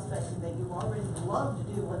of prospecting that you already love to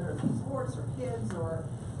do, whether it be sports or kids or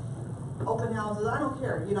open houses, I don't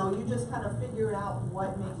care. You just kind of figure out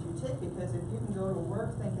what makes you tick, because if you can go to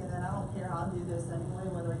work thinking that I don't care, I'll do this anyway,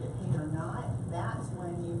 whether I get paid or not, that's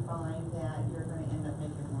when you find that you're going to end up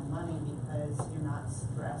making more money because you're not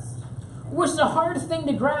stressed. Which is a hard thing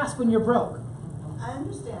to grasp when you're broke. I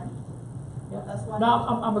understand. Yeah. That's why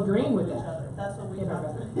no, I'm agreeing with that. That's what we talk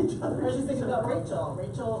to each other. I was just thinking about Rachel.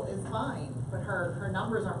 Rachel is fine, but her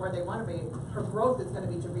numbers aren't where they want to be. Her growth is going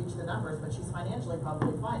to be to reach the numbers, but she's financially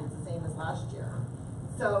probably fine. It's the same as last year.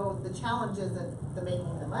 So the challenge isn't the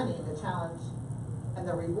making the money. The challenge and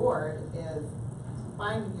the reward is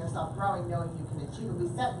finding yourself growing, knowing you can achieve it.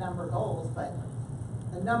 We set number goals, but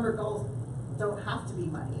the number goals don't have to be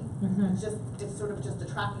money. Mm-hmm. It's sort of just a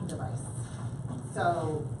tracking device.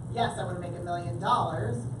 So yes, I want to make $1 million,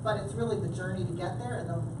 but it's really the journey to get there and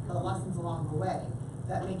the lessons along the way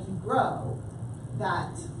that make you grow,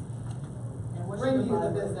 that bring you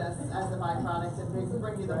the business as a byproduct and bring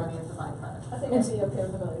you the money as a byproduct. I think I'd be okay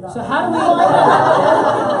with $1 million. So how do we?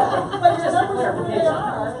 But your numbers are where they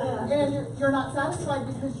are, and you're not satisfied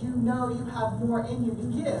because you know you have more in you to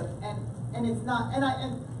give, and it's not. And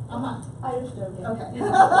I'm not. I was joking. Okay.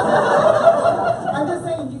 I'm just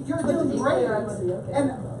saying you're doing great,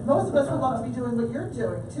 and most of us would love to be doing what you're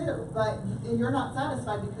doing too, but you're not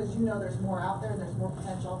satisfied because you know there's more out there, there's more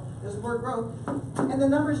potential, there's more growth, and the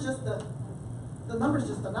number's just the number's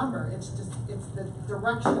just the number. It's the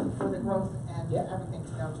direction for the growth and everything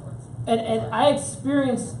to go towards. And I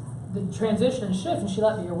experienced the transition and shift, and she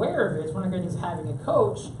let me aware of it. It's one of the great things of having a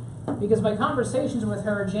coach, because my conversations with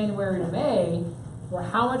her January to May were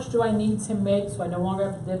how much do I need to make so I no longer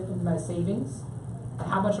have to dip into my savings, and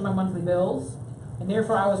how much are my monthly bills, and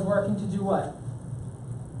therefore I was working to do what?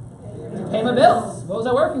 To pay my bills. What was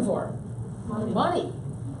I working for? Money.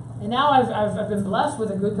 And now I've been blessed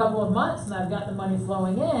with a good couple of months, and I've got the money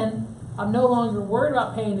flowing in. I'm no longer worried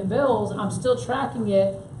about paying the bills. I'm still tracking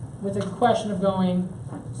it with a question of going,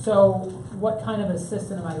 so what kind of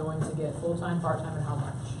assistant am I going to get? Full-time, part-time, and how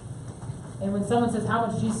much? And when someone says, how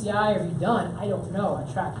much GCI have you done? I don't know.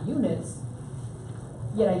 I track units.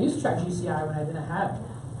 Yet I used to track GCI when I didn't have it,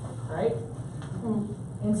 right?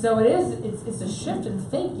 And so it's a shift in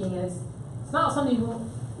thinking. And it's not something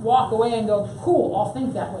you walk away and go, cool, I'll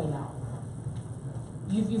think that way now.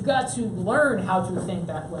 You've got to learn how to think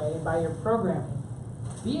that way by your programming.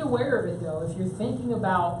 Be aware of it, though. If you're thinking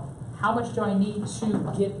about how much do I need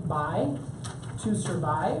to get by to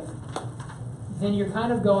survive, then you're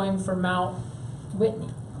kind of going for Mount Whitney.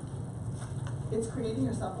 It's creating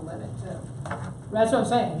yourself a limit too. That's what I'm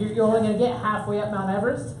saying. You're only going to get halfway up Mount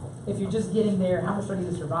Everest if you're just getting there. How much do I need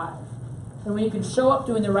to survive? And when you can show up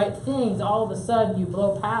doing the right things, all of a sudden you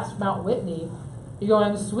blow past Mount Whitney. You're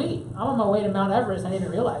going, sweet, I'm on my way to Mount Everest. I didn't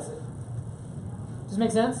even realize it. Does this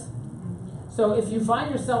make sense? So if you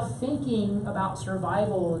find yourself thinking about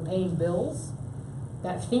survival and paying bills,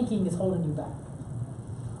 that thinking is holding you back.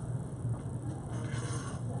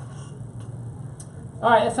 All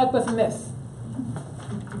right, let's talk about the myth.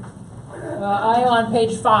 I on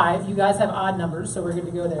page 5. You guys have odd numbers, so we're good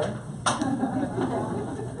to go there.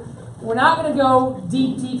 We're not going to go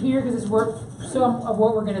deep here because it's some of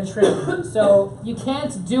what we're going to trim. So you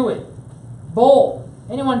can't do it. Bold.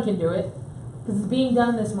 Anyone can do it because it's being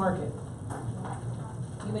done in this market.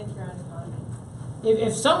 You make your own economy.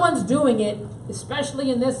 If someone's doing it, especially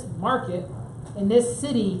in this market, in this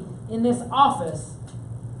city, in this office,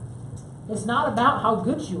 it's not about how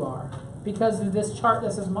good you are because of this chart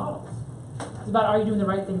that says models. It's about are you doing the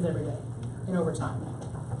right things every day and over time.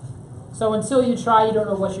 So until you try, you don't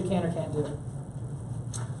know what you can or can't do.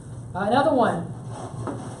 Another one.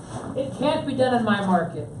 It can't be done in my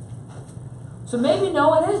market. So maybe no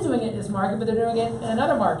one is doing it in this market, but they're doing it in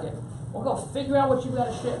another market. Well, go figure out what you've got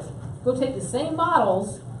to shift. Go take the same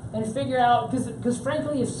models and figure out, because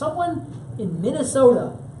frankly, if someone in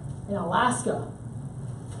Minnesota, in Alaska,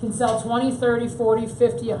 can sell 20, 30, 40,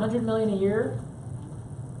 50, 100 million a year,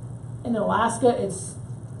 in Alaska it's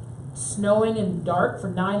snowing and dark for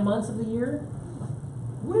 9 months of the year,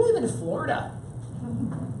 we live in Florida.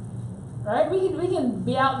 Right? We can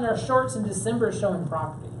be out in our shorts in December showing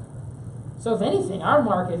property. So if anything, our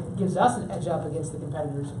market gives us an edge up against the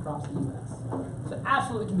competitors across the U.S. So it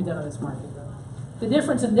absolutely can be done in this market. The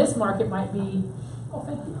difference in this market might be, oh,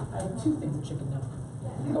 thank you. I have 2 things of chicken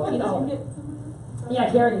now. Go eat all of it. Yeah,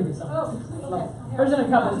 Carrie gave me some. Oh, hers in a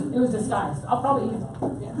cup. It was disguised. I'll probably eat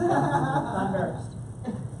it. Not embarrassed.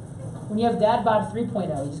 When you have Dad Bod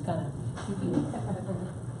 3.0, you just kind of keep eating.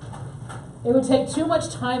 It would take too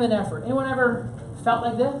much time and effort. Anyone ever felt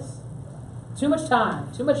like this? Too much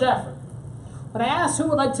time, too much effort. When I asked who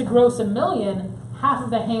would like to gross $1 million, half of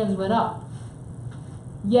the hands went up.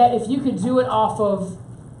 Yet if you could do it off of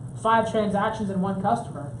 5 transactions and 1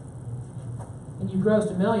 customer, and you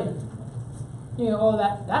grossed $1 million, you know, oh,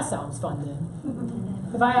 that sounds fun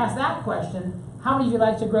then. If I ask that question, how many of you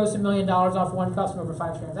like to gross $1 million off 1 customer over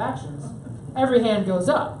 5 transactions? Every hand goes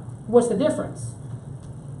up. What's the difference?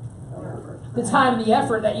 The time and the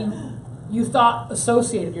effort that you thought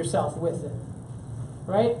associated yourself with it,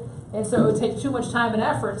 right? And so it would take too much time and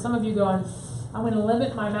effort. Some of you going, I'm going to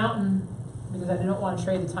limit my mountain because I don't want to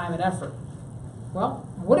trade the time and effort. Well,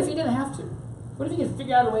 what if you didn't have to? What if you could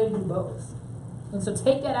figure out a way to do both? And so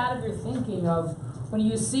take that out of your thinking of when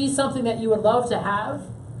you see something that you would love to have,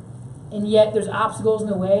 and yet there's obstacles in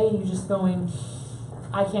the way, and you're just going,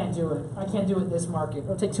 I can't do it. I can't do it in this market.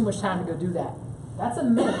 It'll take too much time to go do that. That's a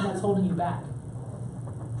myth that's holding you back.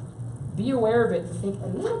 Be aware of it and think a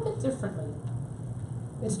little bit differently.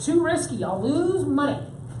 It's too risky. I'll lose money.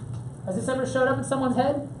 Has this ever showed up in someone's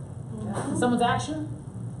head? Yeah. In someone's action?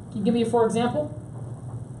 Can you give me a for example?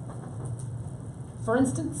 For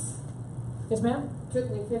instance? Yes, ma'am? It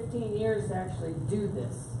took me 15 years to actually do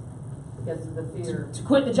this because of the fear. To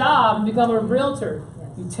quit the job and become a realtor. Yes.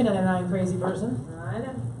 You 1099 crazy person. I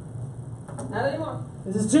know. Not anymore.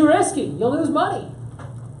 This is too risky. You'll lose money.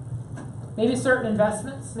 Maybe certain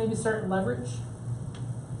investments, maybe certain leverage.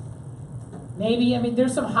 Maybe, I mean,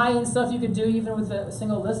 there's some high-end stuff you could do even with a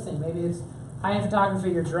single listing. Maybe it's high-end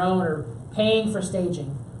photography, your drone, or paying for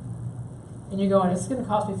staging. And you're going, it's going to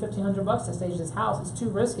cost me $1,500 to stage this house. It's too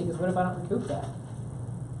risky because what if I don't recoup that?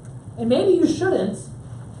 And maybe you shouldn't,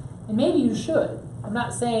 and maybe you should. I'm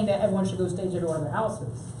not saying that everyone should go stage every one of their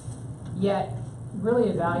houses. Yet, really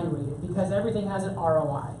evaluate it because everything has an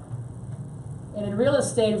ROI. And in real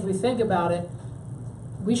estate, if we think about it,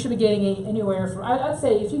 we should be getting anywhere from, I'd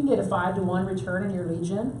say if you can get a 5-to-1 return on your lead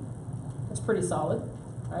gen, that's pretty solid,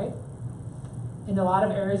 right? In a lot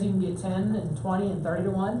of areas, you can get 10 and 20 and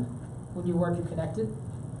 30-to-1 when you work and connected.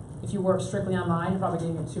 If you work strictly online, you're probably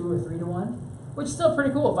getting a 2 or 3-to-1, which is still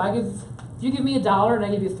pretty cool. If you give me $1 and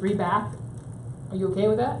I give you 3 back, are you okay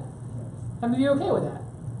with that? How many of you are okay with that?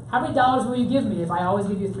 How many dollars will you give me if I always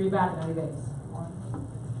give you 3 back in 90 days?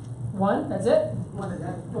 1? That's it?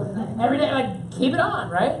 Every day, like, keep it on,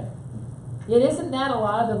 right? It isn't that a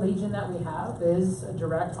lot of the legion that we have is a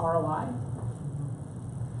direct ROI?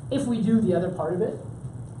 If we do the other part of it.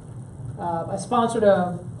 I sponsored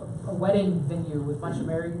a a wedding venue with a bunch of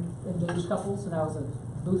married engaged couples, and I was a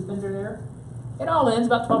booth vendor there. It all ends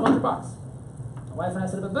about $1,200. My wife and I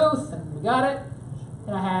set up a booth, and we got it.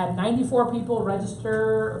 And I had 94 people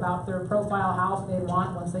register about their profile house they'd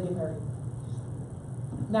want once they get married.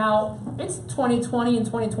 Now, it's 2020 and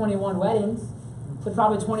 2021 weddings, but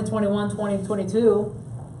probably 2021, 2022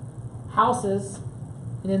 houses,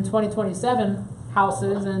 and then 2027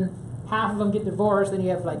 houses, and half of them get divorced, then you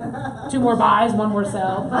have like 2 more buys, 1 more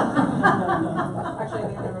sell. Actually, I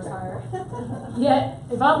think the numbers higher. Yet,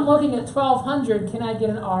 if I'm looking at 1,200, can I get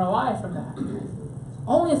an ROI from that?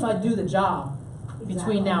 Only if I do the job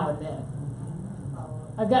between now and then.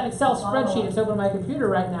 I've got an Excel spreadsheet, it's open on my computer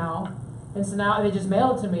right now, and so now they just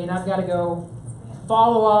mail it to me, and I've got to go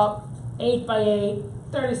follow up, 8x8,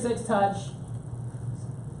 36 touch.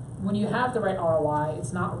 When you have the right ROI,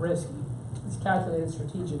 it's not risky. It's calculated,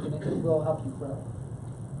 strategic, and it will help you grow.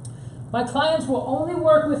 My clients will only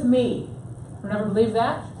work with me. Remember, believe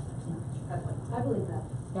that? I believe that.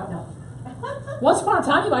 Yeah. No. Once upon a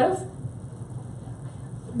time, you might have.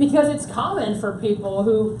 Because it's common for people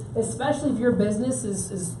who, especially if your business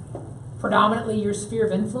is predominantly your sphere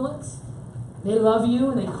of influence, they love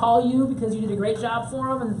you and they call you because you did a great job for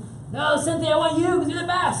them. And, no, Cynthia, I want you because you're the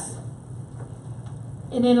best.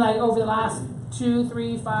 And then, like, over the last 2,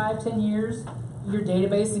 3, 5, 10 years, your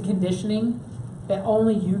database and conditioning that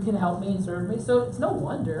only you can help me and serve me. So it's no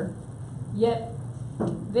wonder. Yet,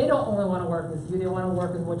 they don't only want to work with you, they want to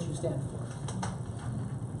work with what you stand for.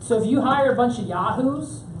 So if you hire a bunch of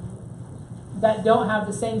yahoos that don't have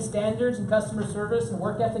the same standards in customer service and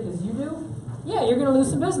work ethic as you do, yeah, you're going to lose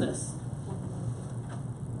some business.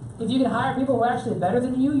 If you can hire people who are actually better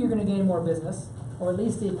than you, you're going to gain more business, or at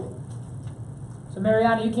least equal. So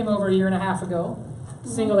Mariana, you came over a year and a half ago,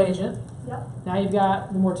 single agent. Yep. Now you've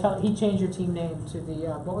got the Mortella. He changed your team name to the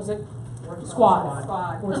what was it? Squad.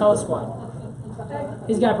 Mortella Squad.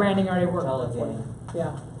 He's got branding already working for you.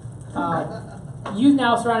 Yeah. You've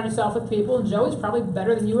now surrounded yourself with people, and Joey's probably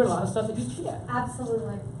better than you at a lot of stuff that you can get.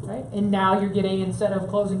 Absolutely. Right? And now you're getting, instead of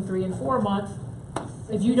closing 3 and 4 a month,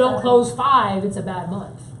 if you don't close 5, it's a bad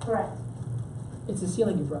month. Correct. It's a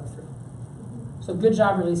ceiling you broke through. So good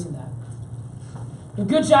job releasing that. And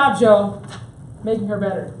good job, Joe, making her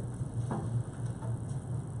better.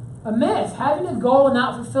 A myth, having a goal and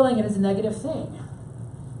not fulfilling it is a negative thing.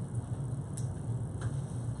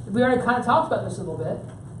 We already kind of talked about this a little bit.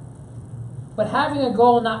 But having a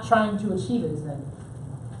goal and not trying to achieve it is negative.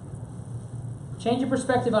 Change your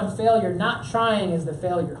perspective on failure. Not trying is the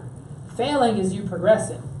failure. Failing is you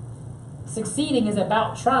progressing. Succeeding is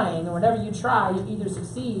about trying, and whenever you try, you either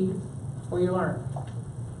succeed or you learn.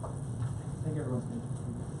 Thank you, everyone.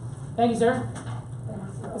 Thank you, sir.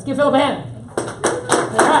 Let's give Philip a hand.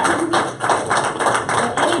 All right.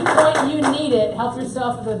 At any point you need it, help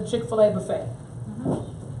yourself at the Chick-fil-A buffet.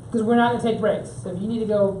 Because we're not going to take breaks. So if you need to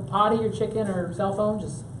go potty or chicken or cell phone,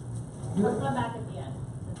 just do I'll it. come back at the end.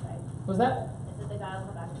 That's right. What was that? I said the guy will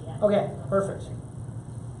come back at the end. Okay, perfect.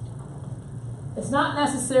 It's not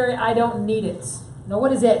necessary, I don't need it. No,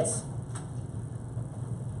 what is it?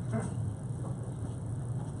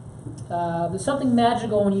 There's something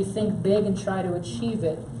magical when you think big and try to achieve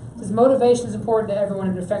it. Because motivation is important to everyone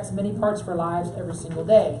and it affects many parts of our lives every single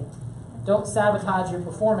day. Don't sabotage your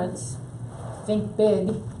performance. Think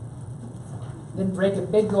big. Then break a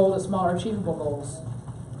big goal to smaller achievable goals.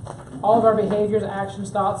 All of our behaviors, actions,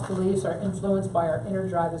 thoughts, beliefs are influenced by our inner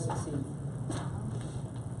drive to succeed.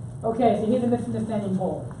 Okay, so here's the myth and defending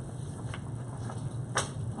poll.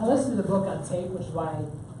 I listened to the book on tape, which is why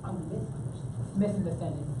I'm myth and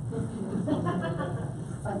defending.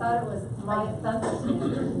 I thought it was my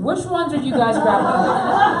thunderstanding. Which ones are you guys grappling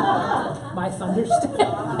with? My thunderstanding.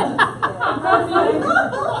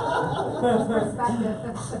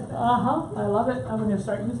 I love it. I'm going to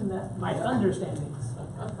start using that. My thunderstandings.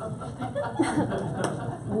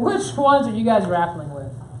 Which ones are you guys grappling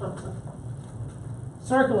with?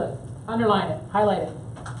 Circle it, underline it, highlight it.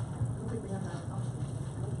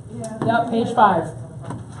 Yep, page 5.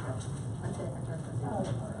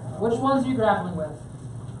 Which ones are you grappling with?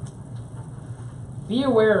 Be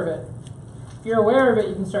aware of it. If you're aware of it,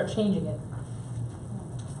 you can start changing it.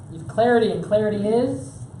 You have clarity, and clarity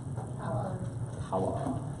is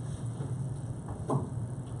power. All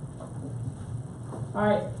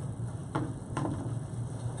right.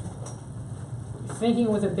 You're thinking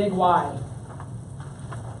with a big why.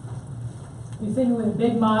 You're thinking with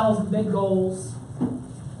big models and big goals.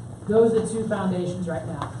 Those are the 2 foundations right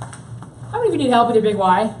now. How many of you need help with your big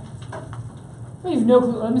why? You have no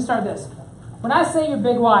clue. Let me start this. When I say your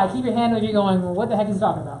big why, keep your hand over you going, well, what the heck is he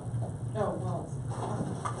talking about? Oh, well,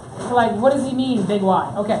 I So like, what does he mean, big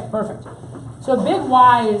why? Okay, perfect. So big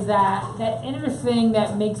why is that inner thing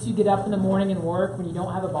that makes you get up in the morning and work when you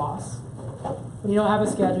don't have a boss, when you don't have a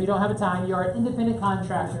schedule, you don't have a time, you are an independent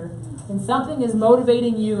contractor, and something is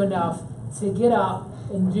motivating you enough to get up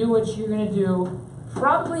and do what you're going to do,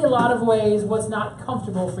 probably a lot of ways what's not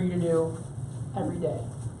comfortable for you to do every day.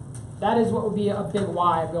 That is what would be a big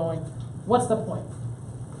why of going, what's the point?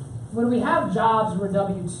 When we have jobs where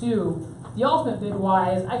W-2, the ultimate big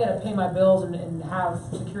why is I got to pay my bills and have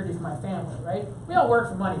security for my family, right? We all work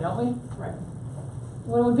for money, don't we? Right.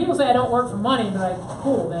 When people say I don't work for money, they're like,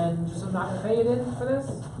 cool, then just I'm not going to pay you then for this?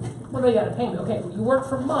 Well, you got to pay me. Okay, you work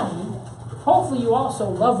for money. Hopefully you also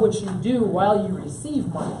love what you do while you receive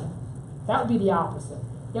money. That would be the opposite.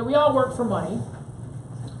 Yeah, we all work for money.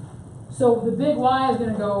 So the big why is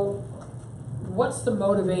going to go, what's the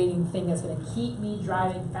motivating thing that's going to keep me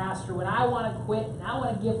driving faster when I want to quit and I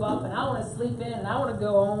want to give up and I want to sleep in and I want to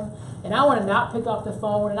go home and I want to not pick up the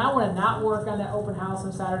phone and I want to not work on that open house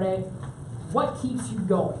on Saturday? What keeps you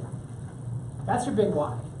going? That's your big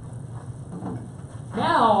why.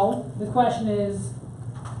 Now, the question is,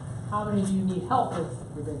 how many of you need help with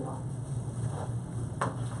your big why?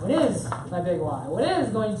 What is my big why? What is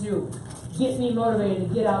going to get me motivated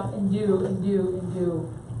to get up and do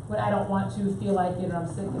when I don't want to, feel like it, and I'm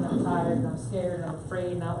sick and I'm tired and I'm scared and I'm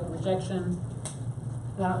afraid and I don't like rejection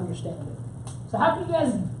and I don't understand it. So how can you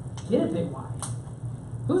guys get a big why?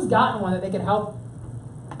 Who's gotten one that they can help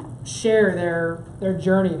share their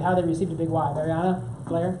journey of how they received a big why? Mariana,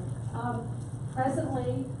 Blair?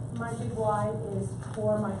 Presently, my big why is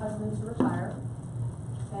for my husband to retire.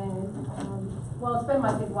 And, well, it's been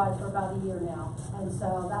my big why for about a year now. And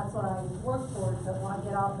so that's what I work towards. So when I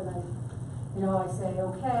get up and I say,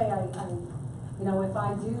 okay, if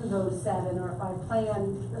I do those 7, or if I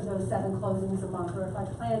plan those 7 closings a month, or if I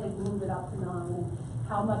plan to move it up to 9, and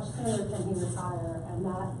how much sooner can he retire? And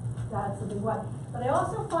that's a big why. But I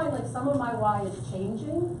also find like some of my why is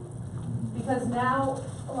changing, because now,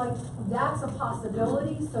 like, that's a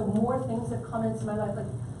possibility, so more things have come into my life.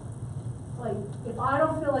 Like if I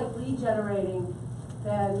don't feel like lead generating,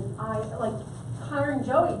 then hiring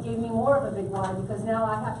Joey gave me more of a big why, because now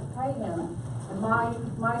I have to pay him. And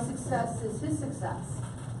my success is his success.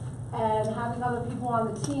 And having other people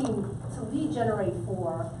on the team to lead generate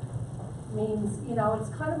for means, it's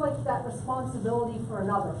kind of like that responsibility for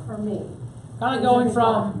another, for me. Kind of going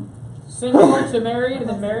from single to married and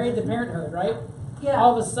then married to parenthood, right? Yeah.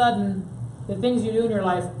 All of a sudden, the things you do in your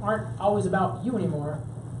life aren't always about you anymore.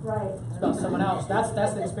 Right. It's about someone else. That's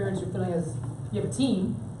the experience you're feeling as you have a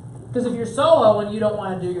team. Because if you're solo and you don't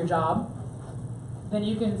want to do your job, then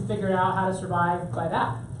you can figure out how to survive by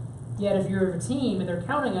that. Yet if you're a team and they're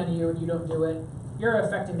counting on you and you don't do it, you're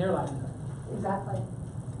affecting their livelihood. Exactly.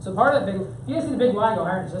 So part of the big, if you guys see the big why, go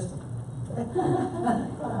hire an assistant.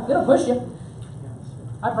 It'll push you.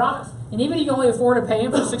 I promise. And even if you can only afford to pay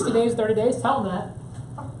him for 60 days, 30 days, tell him that.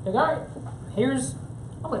 Like, all right,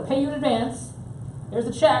 I'm going to pay you in advance. Here's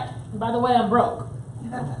the check. And by the way, I'm broke.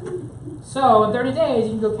 So in 30 days,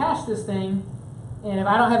 you can go cash this thing. And if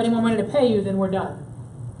I don't have any more money to pay you, then we're done.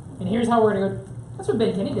 And here's how we're going to go. That's what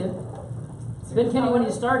Ben Kenny did. Ben Kenny, when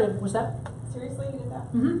he started, what's that? Seriously, you did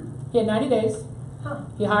that? Mm-hmm. He had 90 days. Huh.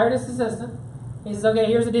 He hired his assistant. He says, okay,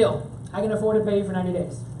 here's the deal. I can afford to pay you for 90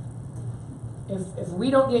 days. If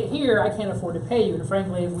we don't get here, I can't afford to pay you. And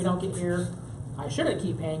frankly, if we don't get here, I shouldn't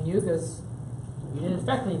keep paying you because you didn't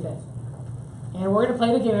affect anything. And we're going to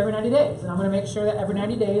play the game every 90 days. And I'm going to make sure that every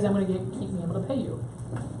 90 days I'm going to keep me able to pay you.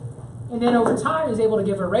 And then over time, he's able to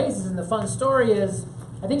give her raises. And the fun story is,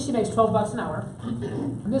 I think she makes $12 an hour.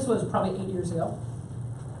 And this was probably 8 years ago.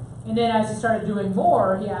 And then as he started doing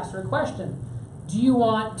more, he asked her a question. Do you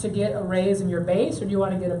want to get a raise in your base, or do you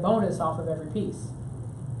want to get a bonus off of every piece?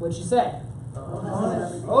 What'd she say?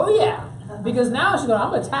 Oh yeah. Because now she's going,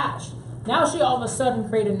 I'm attached. Now she all of a sudden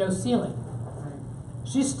created no ceiling.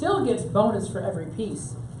 She still gets bonus for every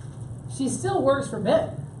piece. She still works for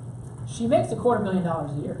Ben. She makes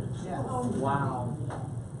 $250,000 a year. Yes. Wow.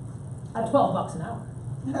 At $12 an hour.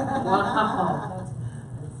 Wow.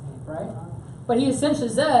 Right? But he essentially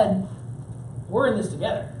said, we're in this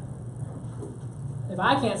together. If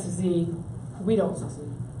I can't succeed, we don't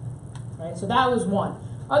succeed. Right? So that was one.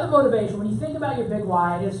 Other motivation, when you think about your big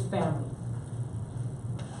why, it is family.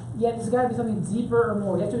 Yet there's got to be something deeper or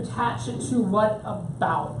more. You have to attach it to what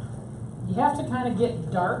about. You have to kind of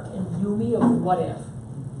get dark and gloomy of what if.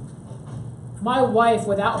 My wife,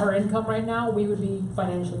 without her income right now, we would be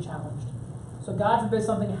financially challenged. So God forbid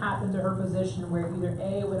something happened to her position where either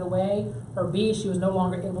A, it went away, or B, she was no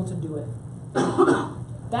longer able to do it.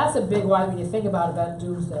 That's a big why when you think about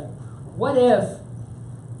doomsday. What if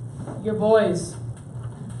your boys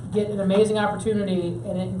get an amazing opportunity,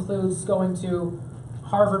 and it includes going to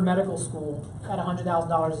Harvard Medical School at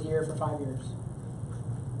 $100,000 a year for 5 years.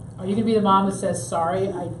 Are you gonna be the mom that says, sorry,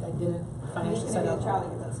 I didn't financially set up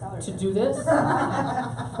to do this?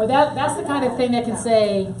 But that's the kind of thing that can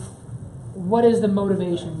say, what is the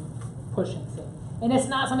motivation pushing thing? And it's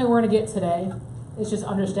not something we're gonna get today. It's just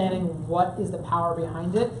understanding what is the power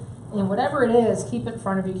behind it. And whatever it is, keep it in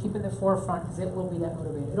front of you, keep it in the forefront, because it will be that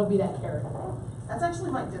motivator. It'll be that carrot. That's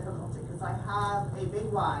actually my difficulty, because I have a big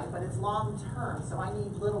why, but it's long term, so I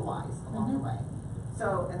need little whys along the way.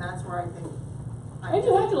 So, and that's where I think. And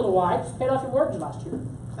you had your little why, just paid off your mortgage last year.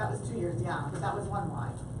 That was 2 years, yeah, but that was one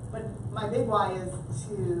why. But my big why is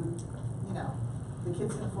to, you know, the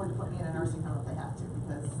kids can afford to put me in a nursing home if they have to,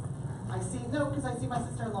 because I see my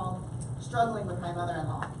sister-in-law struggling with my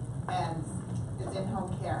mother-in-law, and is in home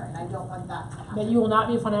care, and I don't want that to happen. That you will not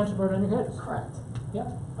be a financial burden on your kids. Correct. Yep.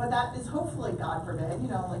 But that is hopefully, God forbid, you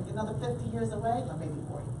know, like another 50 years away, or maybe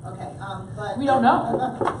 40. Okay, but. We don't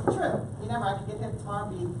know. True. You never, I could get hit tomorrow,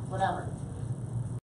 be whatever.